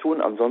soll das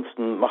tun,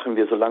 ansonsten machen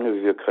wir so lange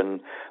wie wir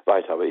können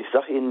weiter. Aber ich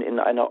sage Ihnen, in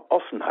einer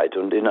Offenheit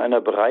und in einer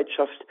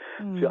Bereitschaft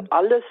für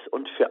alles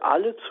und für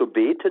alle zu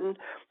beten,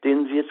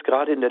 denen Sie jetzt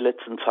gerade in der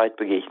letzten Zeit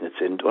begegnet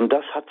sind. Und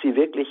das hat Sie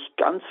wirklich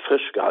ganz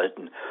frisch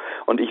gehalten.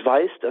 Und ich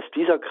weiß, dass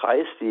dieser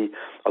Kreis,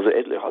 also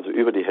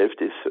über die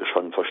Hälfte ist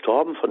schon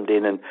verstorben von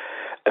denen,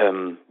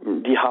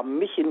 die haben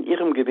mich in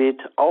ihrem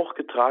Gebet auch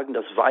getragen,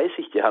 das weiß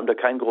ich, die haben da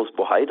kein großes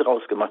Bohai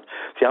draus gemacht,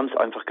 sie haben es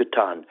einfach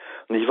getan.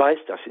 Und ich weiß,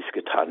 dass sie es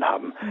getan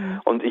haben.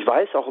 Und ich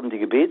weiß auch um die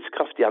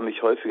Gebetskraft, die haben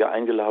mich häufiger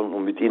eingeladen,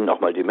 um mit ihnen auch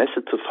mal die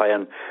Messe zu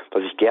feiern,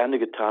 was ich gerne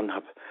getan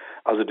habe.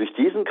 Also durch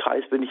diesen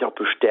Kreis bin ich auch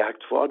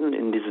bestärkt worden,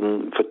 in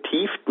diesen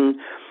vertieften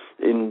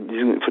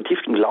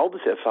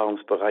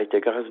Glaubenserfahrungsbereich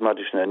der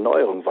charismatischen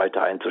Erneuerung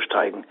weiter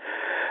einzusteigen.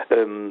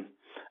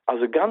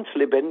 Also ganz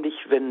lebendig,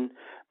 wenn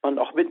man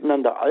auch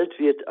miteinander alt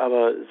wird,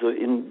 aber so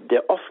in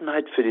der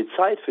Offenheit für die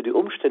Zeit, für die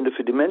Umstände,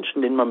 für die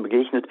Menschen, denen man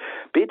begegnet,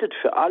 betet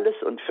für alles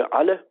und für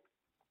alle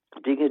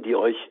Dinge, die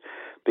euch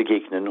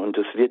begegnen. Und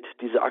es wird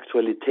diese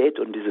Aktualität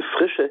und diese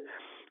Frische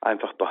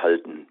einfach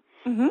behalten.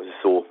 Das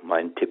ist so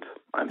mein Tipp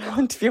einfach.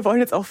 Und wir wollen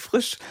jetzt auch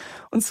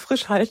uns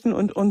frisch halten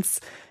und uns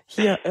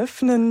hier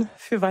öffnen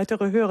für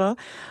weitere Hörer.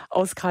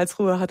 Aus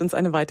Karlsruhe hat uns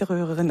eine weitere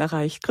Hörerin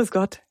erreicht. Grüß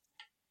Gott.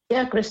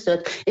 Ja, grüß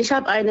Gott. Ich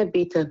habe eine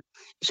Bitte.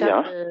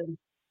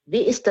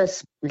 Wie ist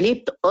das?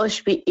 Liebt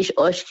euch, wie ich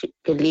euch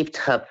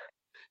geliebt habe.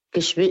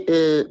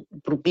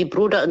 Wie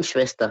Bruder und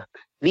Schwester.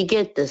 Wie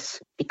geht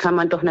das? Wie kann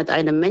man doch nicht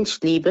einen Mensch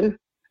lieben,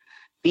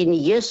 wie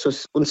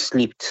Jesus uns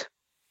liebt?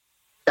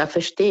 Da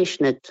verstehe ich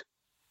nicht.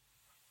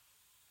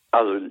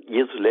 Also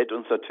Jesus lädt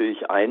uns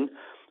natürlich ein,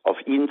 auf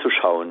ihn zu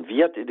schauen.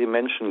 Wie hat er die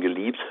Menschen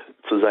geliebt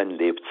zu seinen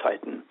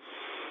Lebzeiten?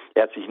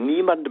 Er hat sich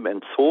niemandem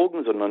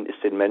entzogen, sondern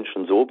ist den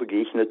Menschen so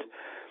begegnet,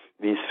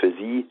 wie es für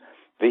sie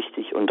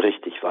wichtig und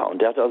richtig war.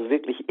 Und er hat also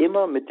wirklich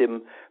immer mit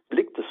dem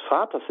Blick des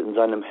Vaters in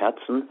seinem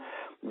Herzen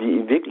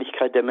die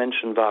Wirklichkeit der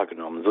Menschen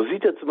wahrgenommen. So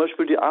sieht er zum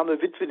Beispiel die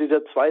arme Witwe, die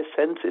da 2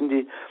 Cent in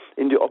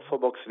die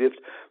Opferbox wirft.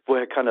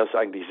 Woher kann er es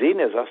eigentlich sehen?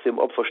 Er saß dem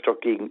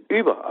Opferstock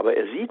gegenüber, aber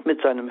er sieht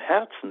mit seinem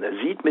Herzen, er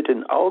sieht mit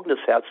den Augen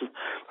des Herzens,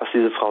 was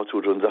diese Frau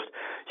tut und sagt,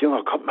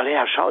 Junge, kommt mal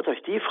her, schaut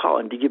euch die Frau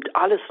an, die gibt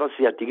alles, was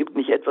sie hat, die gibt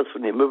nicht etwas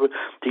von dem Möbel,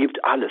 die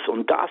gibt alles.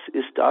 Und das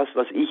ist das,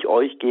 was ich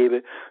euch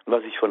gebe und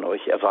was ich von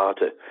euch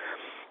erwarte.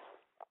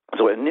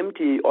 So, er nimmt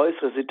die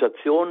äußere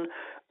Situation,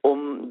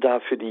 um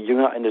da für die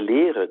Jünger eine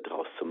Lehre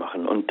draus zu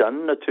machen. Und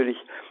dann natürlich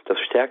das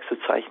stärkste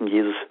Zeichen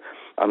Jesus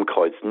am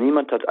Kreuz.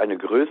 Niemand hat eine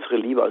größere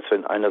Liebe, als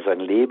wenn einer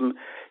sein Leben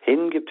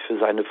hingibt für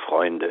seine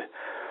Freunde.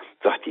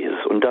 sagt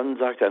Jesus. Und dann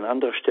sagt er an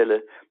anderer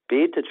Stelle,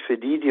 betet für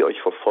die, die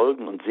euch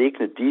verfolgen und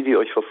segnet die, die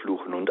euch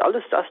verfluchen. Und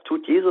alles das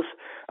tut Jesus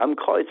am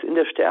Kreuz in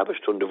der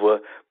Sterbestunde, wo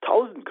er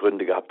 1000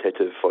 Gründe gehabt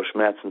hätte, vor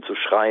Schmerzen zu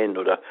schreien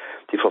oder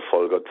die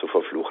Verfolger zu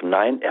verfluchen.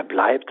 Nein, er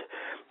bleibt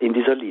in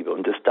dieser Liebe.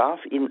 Und es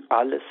darf ihn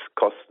alles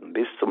kosten,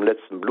 bis zum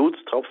letzten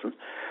Blutstropfen,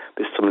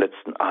 bis zum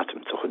letzten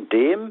Atemzug. Und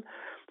dem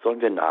sollen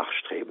wir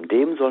nachstreben,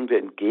 dem sollen wir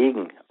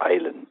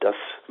entgegeneilen. Das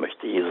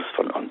möchte Jesus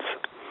von uns.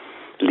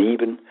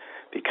 Lieben,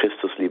 wie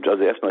Christus liebt.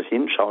 Also erstmal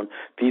hinschauen,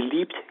 wie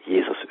liebt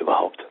Jesus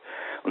überhaupt?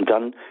 Und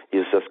dann,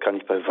 Jesus, das kann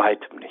ich bei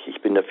weitem nicht.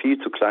 Ich bin da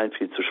viel zu klein,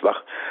 viel zu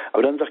schwach.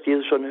 Aber dann sagt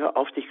Jesus schon, hör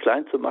auf, dich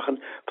klein zu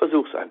machen.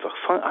 Versuch's einfach.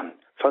 Fang an.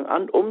 Fang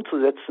an,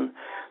 umzusetzen,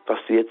 was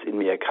du jetzt in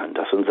mir erkannt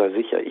hast. Und sei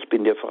sicher, ich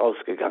bin dir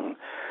vorausgegangen.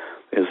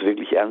 Wenn du es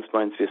wirklich ernst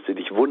meinst, wirst du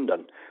dich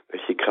wundern,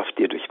 welche Kraft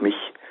dir durch mich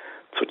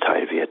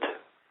zuteil wird.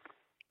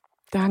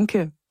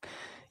 Danke.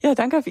 Ja,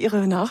 danke für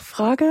Ihre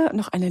Nachfrage.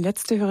 Noch eine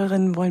letzte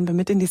Hörerin wollen wir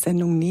mit in die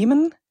Sendung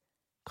nehmen.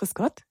 Grüß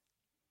Gott.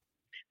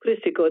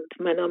 Grüße Gott,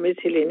 mein Name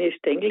ist Helene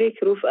Stengel, ich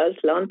rufe aus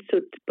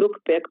Landshut,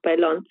 Bruckberg bei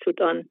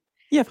Landshut an.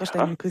 Ja, Frau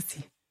Stengel, grüß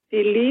Sie.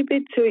 Die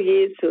Liebe zu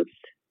Jesus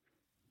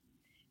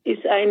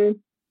ist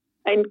ein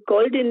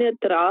goldener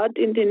Draht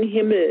in den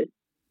Himmel.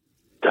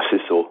 Das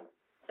ist so.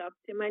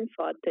 Sagte mein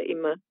Vater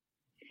immer.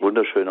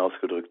 Wunderschön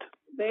ausgedrückt.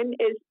 Wenn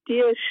es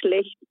dir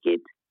schlecht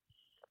geht,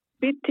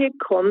 bitte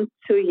komm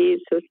zu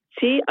Jesus.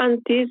 Zieh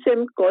an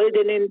diesem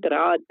goldenen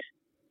Draht.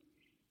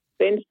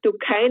 Wenn du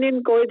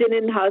keinen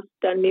goldenen hast,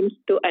 dann nimmst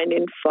du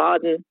einen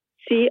Faden.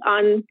 Zieh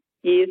an,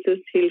 Jesus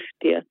hilft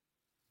dir.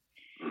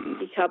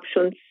 Ich habe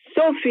schon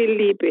so viel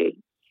Liebe,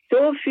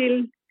 so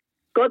viel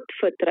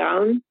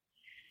Gottvertrauen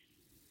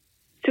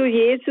zu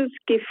Jesus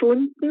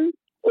gefunden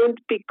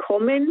und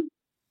bekommen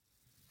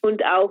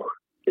und auch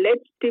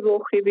letzte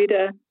Woche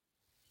wieder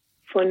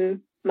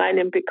von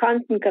meinem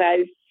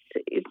Bekanntenkreis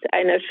ist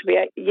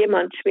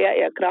jemand schwer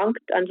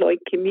erkrankt an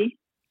Leukämie.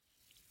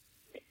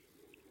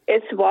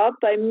 Es war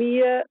bei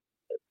mir,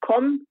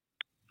 komm,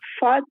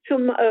 fahr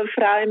zum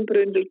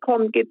Freienbründel,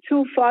 komm, geh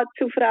zu, fahr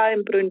zu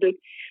Freienbründel,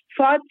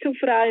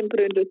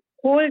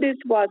 hol das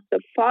Wasser,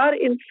 fahr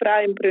ins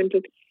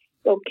Freienbründel.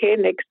 Okay,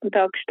 nächsten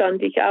Tag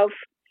stand ich auf.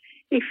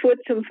 Ich fuhr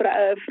zum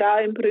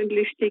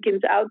Freienbründel, stieg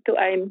ins Auto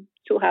ein,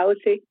 zu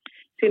Hause,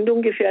 sind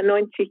ungefähr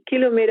 90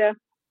 Kilometer,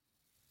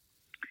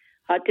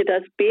 hatte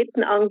das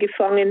Beten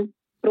angefangen,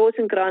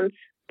 Rosenkranz,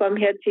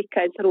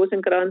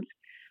 Barmherzigkeitsrosenkranz,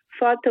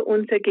 Vater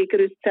unser,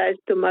 gegrüßt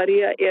seist du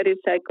Maria, Ehre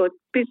sei Gott,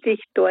 bis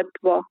ich dort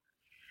war.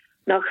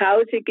 Nach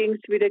Hause ging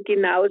es wieder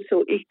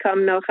genauso. Ich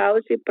kam nach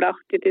Hause,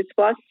 brachte das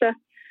Wasser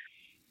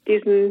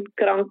diesen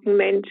kranken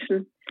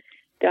Menschen.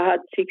 Der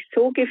hat sich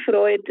so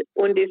gefreut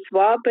und es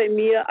war bei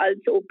mir, als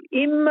ob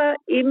immer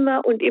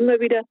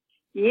wieder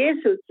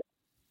Jesus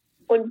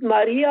und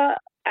Maria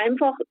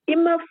einfach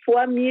immer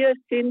vor mir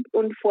sind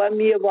und vor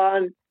mir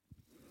waren.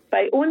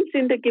 Bei uns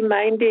in der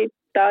Gemeinde,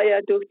 da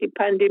ja durch die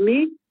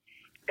Pandemie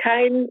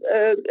kein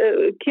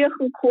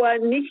Kirchenchor,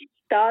 nichts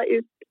da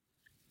ist.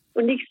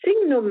 Und ich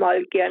singe nun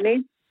mal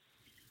gerne.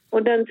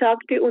 Und dann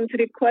sagte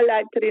unsere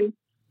Chorleiterin,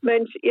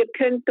 Mensch, ihr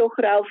könnt doch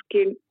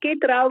raufgehen.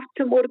 Geht rauf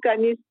zum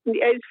Organisten.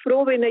 Er ist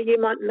froh, wenn er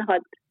jemanden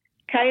hat.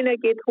 Keiner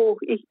geht hoch.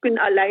 Ich bin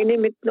alleine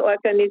mit dem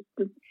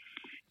Organisten.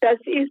 Das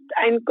ist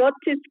ein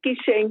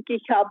Gottesgeschenk.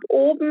 Ich habe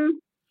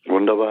oben...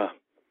 Wunderbar.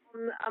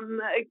 Am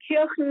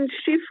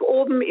Kirchenschiff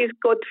oben ist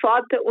Gott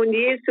Vater und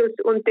Jesus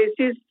und das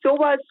ist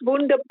sowas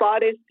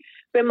Wunderbares,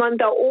 wenn man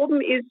da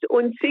oben ist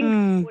und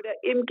singt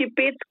oder im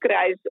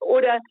Gebetskreis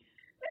oder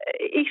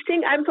ich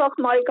singe einfach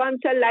mal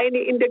ganz alleine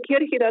in der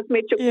Kirche das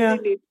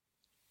Metropolitan.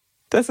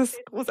 Das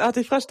ist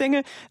großartig, Frau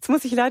Stengel. Jetzt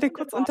muss ich leider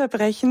kurz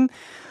unterbrechen,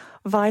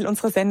 weil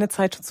unsere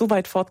Sendezeit schon so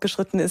weit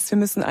fortgeschritten ist. Wir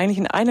müssen eigentlich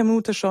in einer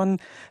Minute schon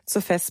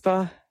zur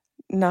Vesper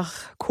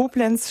nach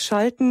Koblenz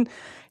schalten.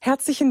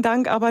 Herzlichen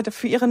Dank aber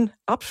für Ihren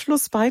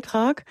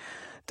Abschlussbeitrag.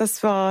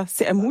 Das war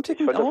sehr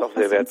ermutigend auch,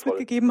 was Sie uns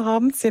mitgegeben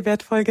haben. Sehr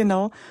wertvoll,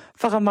 genau.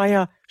 Pfarrer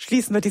Meyer,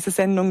 schließen wir diese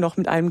Sendung noch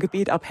mit einem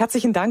Gebet ab.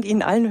 Herzlichen Dank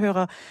Ihnen allen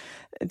Hörer,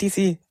 die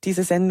Sie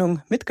diese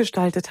Sendung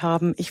mitgestaltet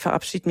haben. Ich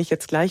verabschiede mich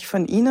jetzt gleich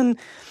von Ihnen,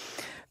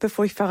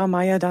 bevor ich Pfarrer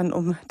Meyer dann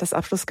um das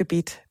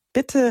Abschlussgebet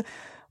bitte.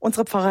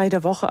 Unsere Pfarrei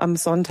der Woche am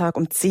Sonntag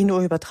um 10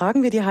 Uhr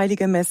übertragen wir die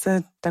Heilige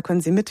Messe. Da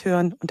können Sie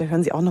mithören und da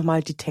hören Sie auch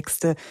nochmal die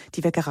Texte,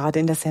 die wir gerade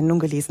in der Sendung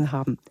gelesen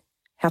haben.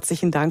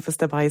 Herzlichen Dank fürs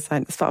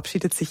Dabeisein. Es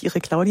verabschiedet sich Ihre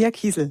Claudia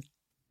Kiesel.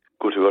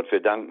 Guter Gott, wir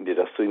danken dir,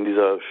 dass du in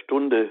dieser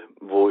Stunde,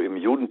 wo im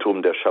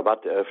Judentum der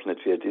Schabbat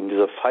eröffnet wird, in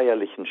dieser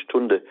feierlichen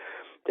Stunde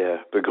der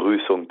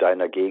Begrüßung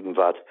deiner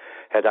Gegenwart.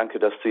 Herr, danke,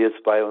 dass du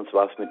jetzt bei uns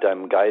warst mit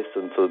deinem Geist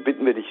und so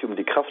bitten wir dich um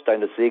die Kraft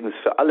deines Segens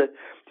für alle,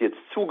 die jetzt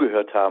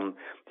zugehört haben,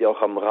 die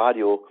auch am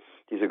Radio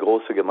diese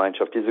große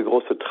Gemeinschaft, diese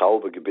große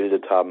Traube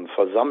gebildet haben,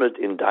 versammelt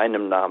in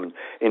deinem Namen,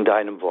 in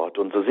deinem Wort.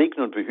 Und so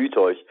segne und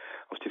behüte euch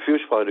auf die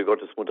Fürsprache der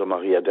Gottesmutter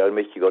Maria, der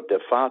allmächtige Gott,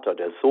 der Vater,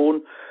 der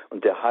Sohn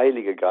und der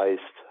Heilige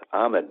Geist.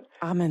 Amen.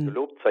 Amen.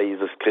 Gelobt sei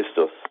Jesus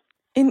Christus.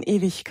 In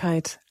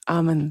Ewigkeit.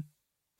 Amen.